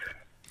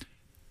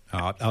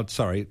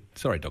 Sorry,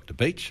 Dr.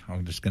 Beach.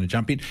 I'm just going to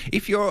jump in.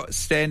 If you're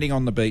standing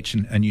on the beach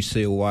and you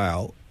see a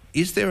whale,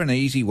 is there an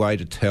easy way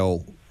to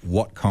tell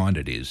what kind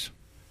it is?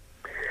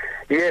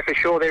 Yeah, for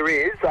sure there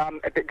is.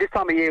 At this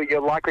time of year,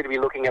 you're likely to be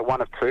looking at one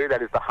of two.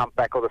 That is the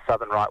humpback or the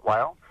southern right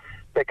whale.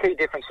 The key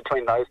difference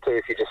between those two,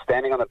 if you're just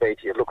standing on the beach,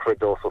 you look for a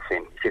dorsal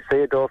fin. If you see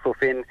a dorsal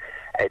fin,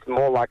 it's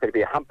more likely to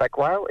be a humpback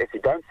whale. If you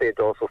don't see a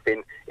dorsal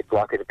fin, it's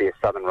likely to be a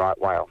southern right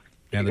whale.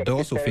 Now, the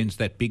dorsal fin's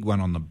that big one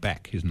on the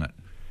back, isn't it?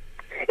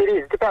 It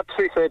is. It's about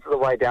 2/3 of the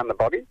way down the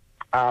body.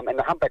 And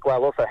the humpback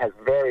whale also has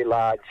very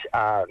large,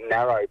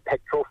 narrow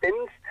pectoral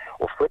fins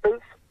or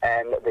flippers.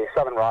 And the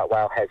southern right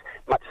whale has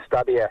much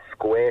stubbier,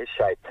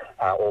 square-shaped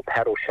or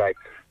paddle-shaped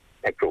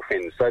pectoral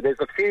fins. So there's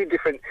a few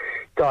different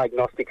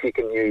diagnostics you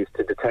can use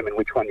to determine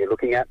which one you're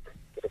looking at.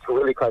 If it's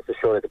really close to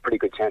shore, there's a pretty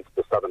good chance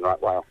it's the southern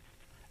right whale.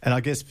 And I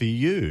guess for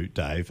you,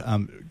 Dave,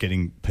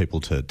 getting people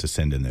to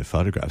send in their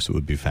photographs, it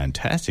would be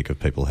fantastic if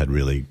people had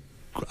really...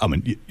 I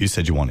mean, you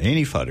said you want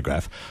any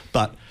photograph,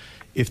 but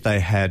if they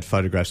had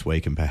photographs where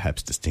you can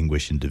perhaps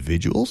distinguish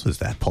individuals, is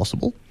that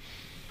possible?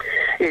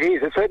 It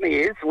is. It certainly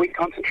is. We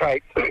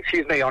concentrate,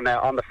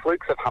 on the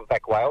flukes of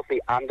humpback whales,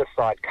 the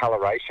underside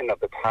coloration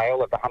of the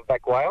tail of the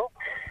humpback whale.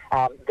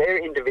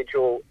 Their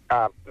individual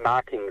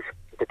markings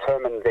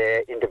determine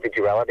their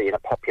individuality in a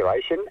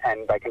population,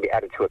 and they can be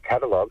added to a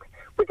catalogue.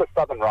 With the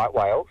southern right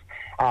whales,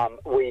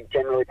 we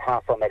generally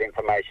pass on that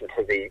information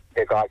to the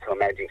guys who are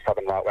managing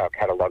southern right whale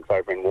catalogues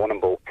over in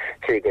Warrnambool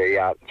through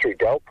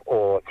DELP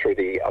or through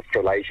the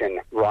Australasian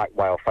right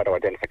whale photo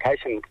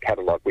identification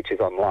catalogue, which is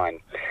online.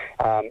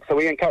 So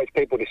we encourage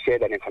people to share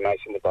that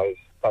information with those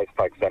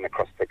folks down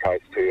across the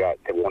coast to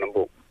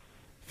Warrnambool.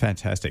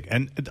 Fantastic.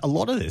 And a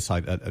lot of this,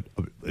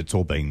 it's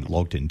all being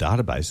logged in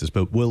databases,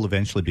 but will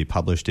eventually be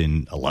published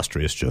in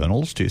illustrious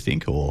journals, do you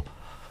think, or...?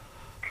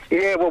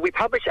 Yeah, well, we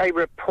publish a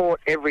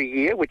report every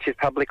year, which is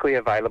publicly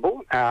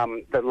available.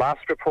 The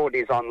last report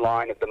is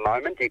online at the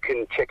moment. You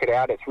can check it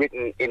out. It's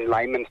written in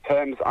layman's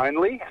terms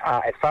only.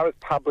 As far as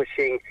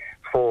publishing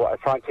for a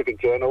scientific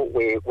journal,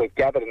 we've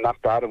gathered enough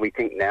data, we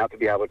think, now to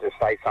be able to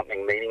say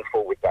something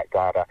meaningful with that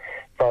data.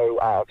 So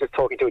I was just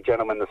talking to a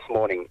gentleman this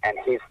morning, and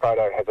his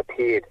photo has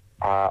appeared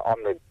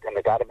in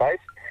the database,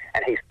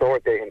 and he saw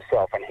it there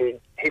himself, and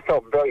he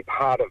felt very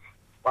part of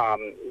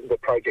the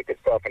project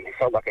itself, and he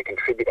felt like a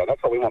contributor.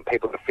 That's what we want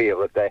people to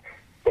feel, that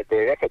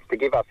their efforts to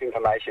give us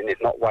information is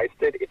not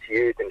wasted. It's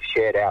used and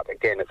shared out.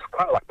 Again, it's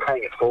kind of like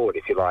paying it forward,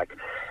 if you like.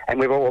 And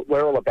we're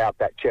all about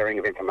that sharing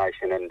of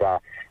information and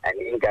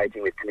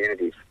engaging with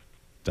communities.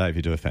 Dave,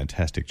 you do a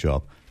fantastic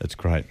job. That's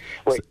great.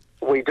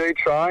 We do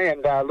try,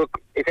 and look,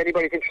 if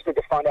anybody's interested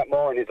to find out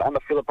more and is on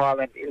the Phillip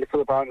Island, in the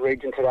Phillip Island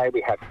region today,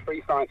 we have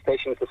 3 science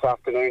sessions this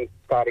afternoon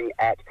starting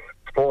at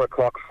 4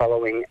 o'clock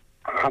following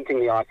Hunting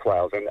the Ice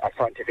Whales, and a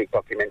scientific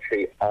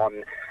documentary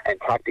on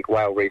Antarctic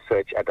whale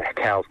research at the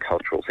Cowes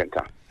Cultural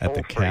Centre. At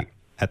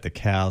the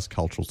Cowes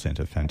Cultural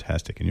Centre,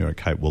 fantastic. And you're at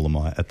Cape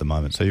Woolamai at the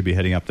moment, so you'll be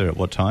heading up there at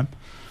what time?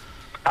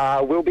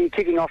 We'll be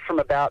kicking off from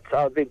about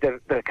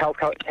the Cowes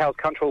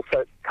Cultural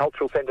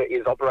Centre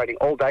is operating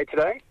all day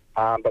today,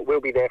 but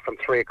we'll be there from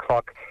 3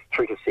 o'clock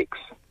through to 6.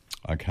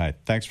 Okay,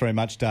 thanks very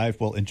much,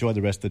 Dave. Well, enjoy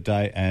the rest of the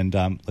day, and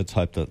let's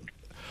hope that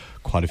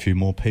quite a few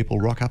more people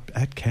rock up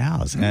at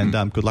Cowes. And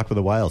good luck with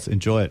the whales.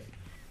 Enjoy it.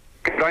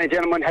 Good on you,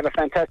 gentlemen. Have a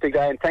fantastic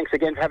day, and thanks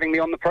again for having me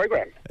on the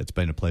program. It's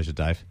been a pleasure,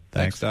 Dave.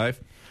 Thanks Dave.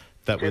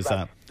 That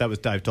was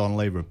Dave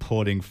Donnelly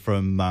reporting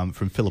from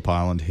Phillip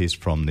Island. He's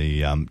from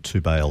the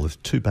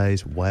Two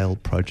Bays Whale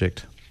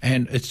Project.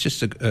 And it's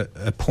just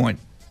a point.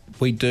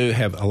 We do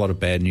have a lot of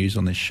bad news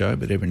on this show,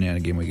 but every now and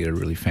again we get a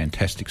really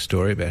fantastic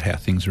story about how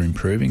things are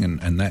improving,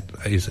 and that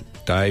is,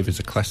 Dave is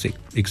a classic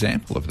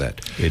example of that.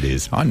 It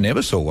is. I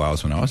never saw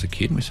whales when I was a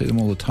kid, and we see them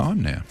all the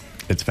time now.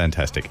 It's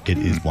fantastic. It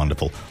is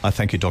wonderful. I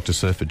thank you, Dr.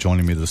 Surf, for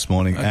joining me this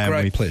morning.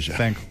 Great pleasure.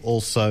 Thank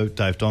also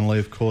Dave Donnelly,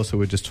 of course, who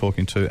we're just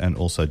talking to, and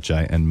also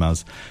Jay and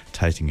Muzz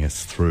taking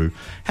us through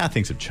how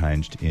things have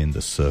changed in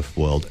the surf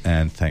world.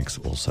 And thanks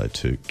also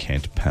to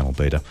Kent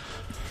Panelbeater,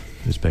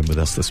 who's been with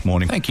us this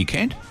morning. Thank you,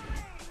 Kent.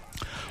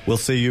 We'll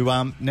see you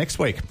next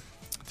week.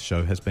 The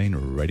show has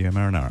been Radio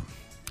Marinara.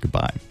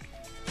 Goodbye.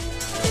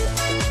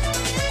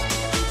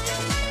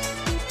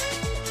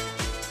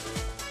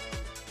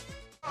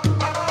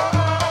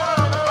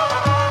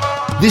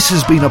 This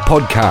has been a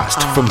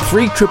podcast from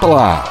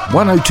 3RRR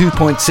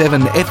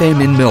 102.7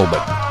 FM in Melbourne.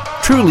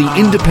 Truly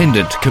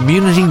independent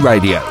community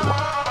radio.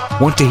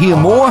 Want to hear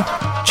more?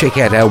 Check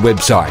out our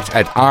website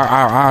at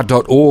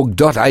rrr.org.au.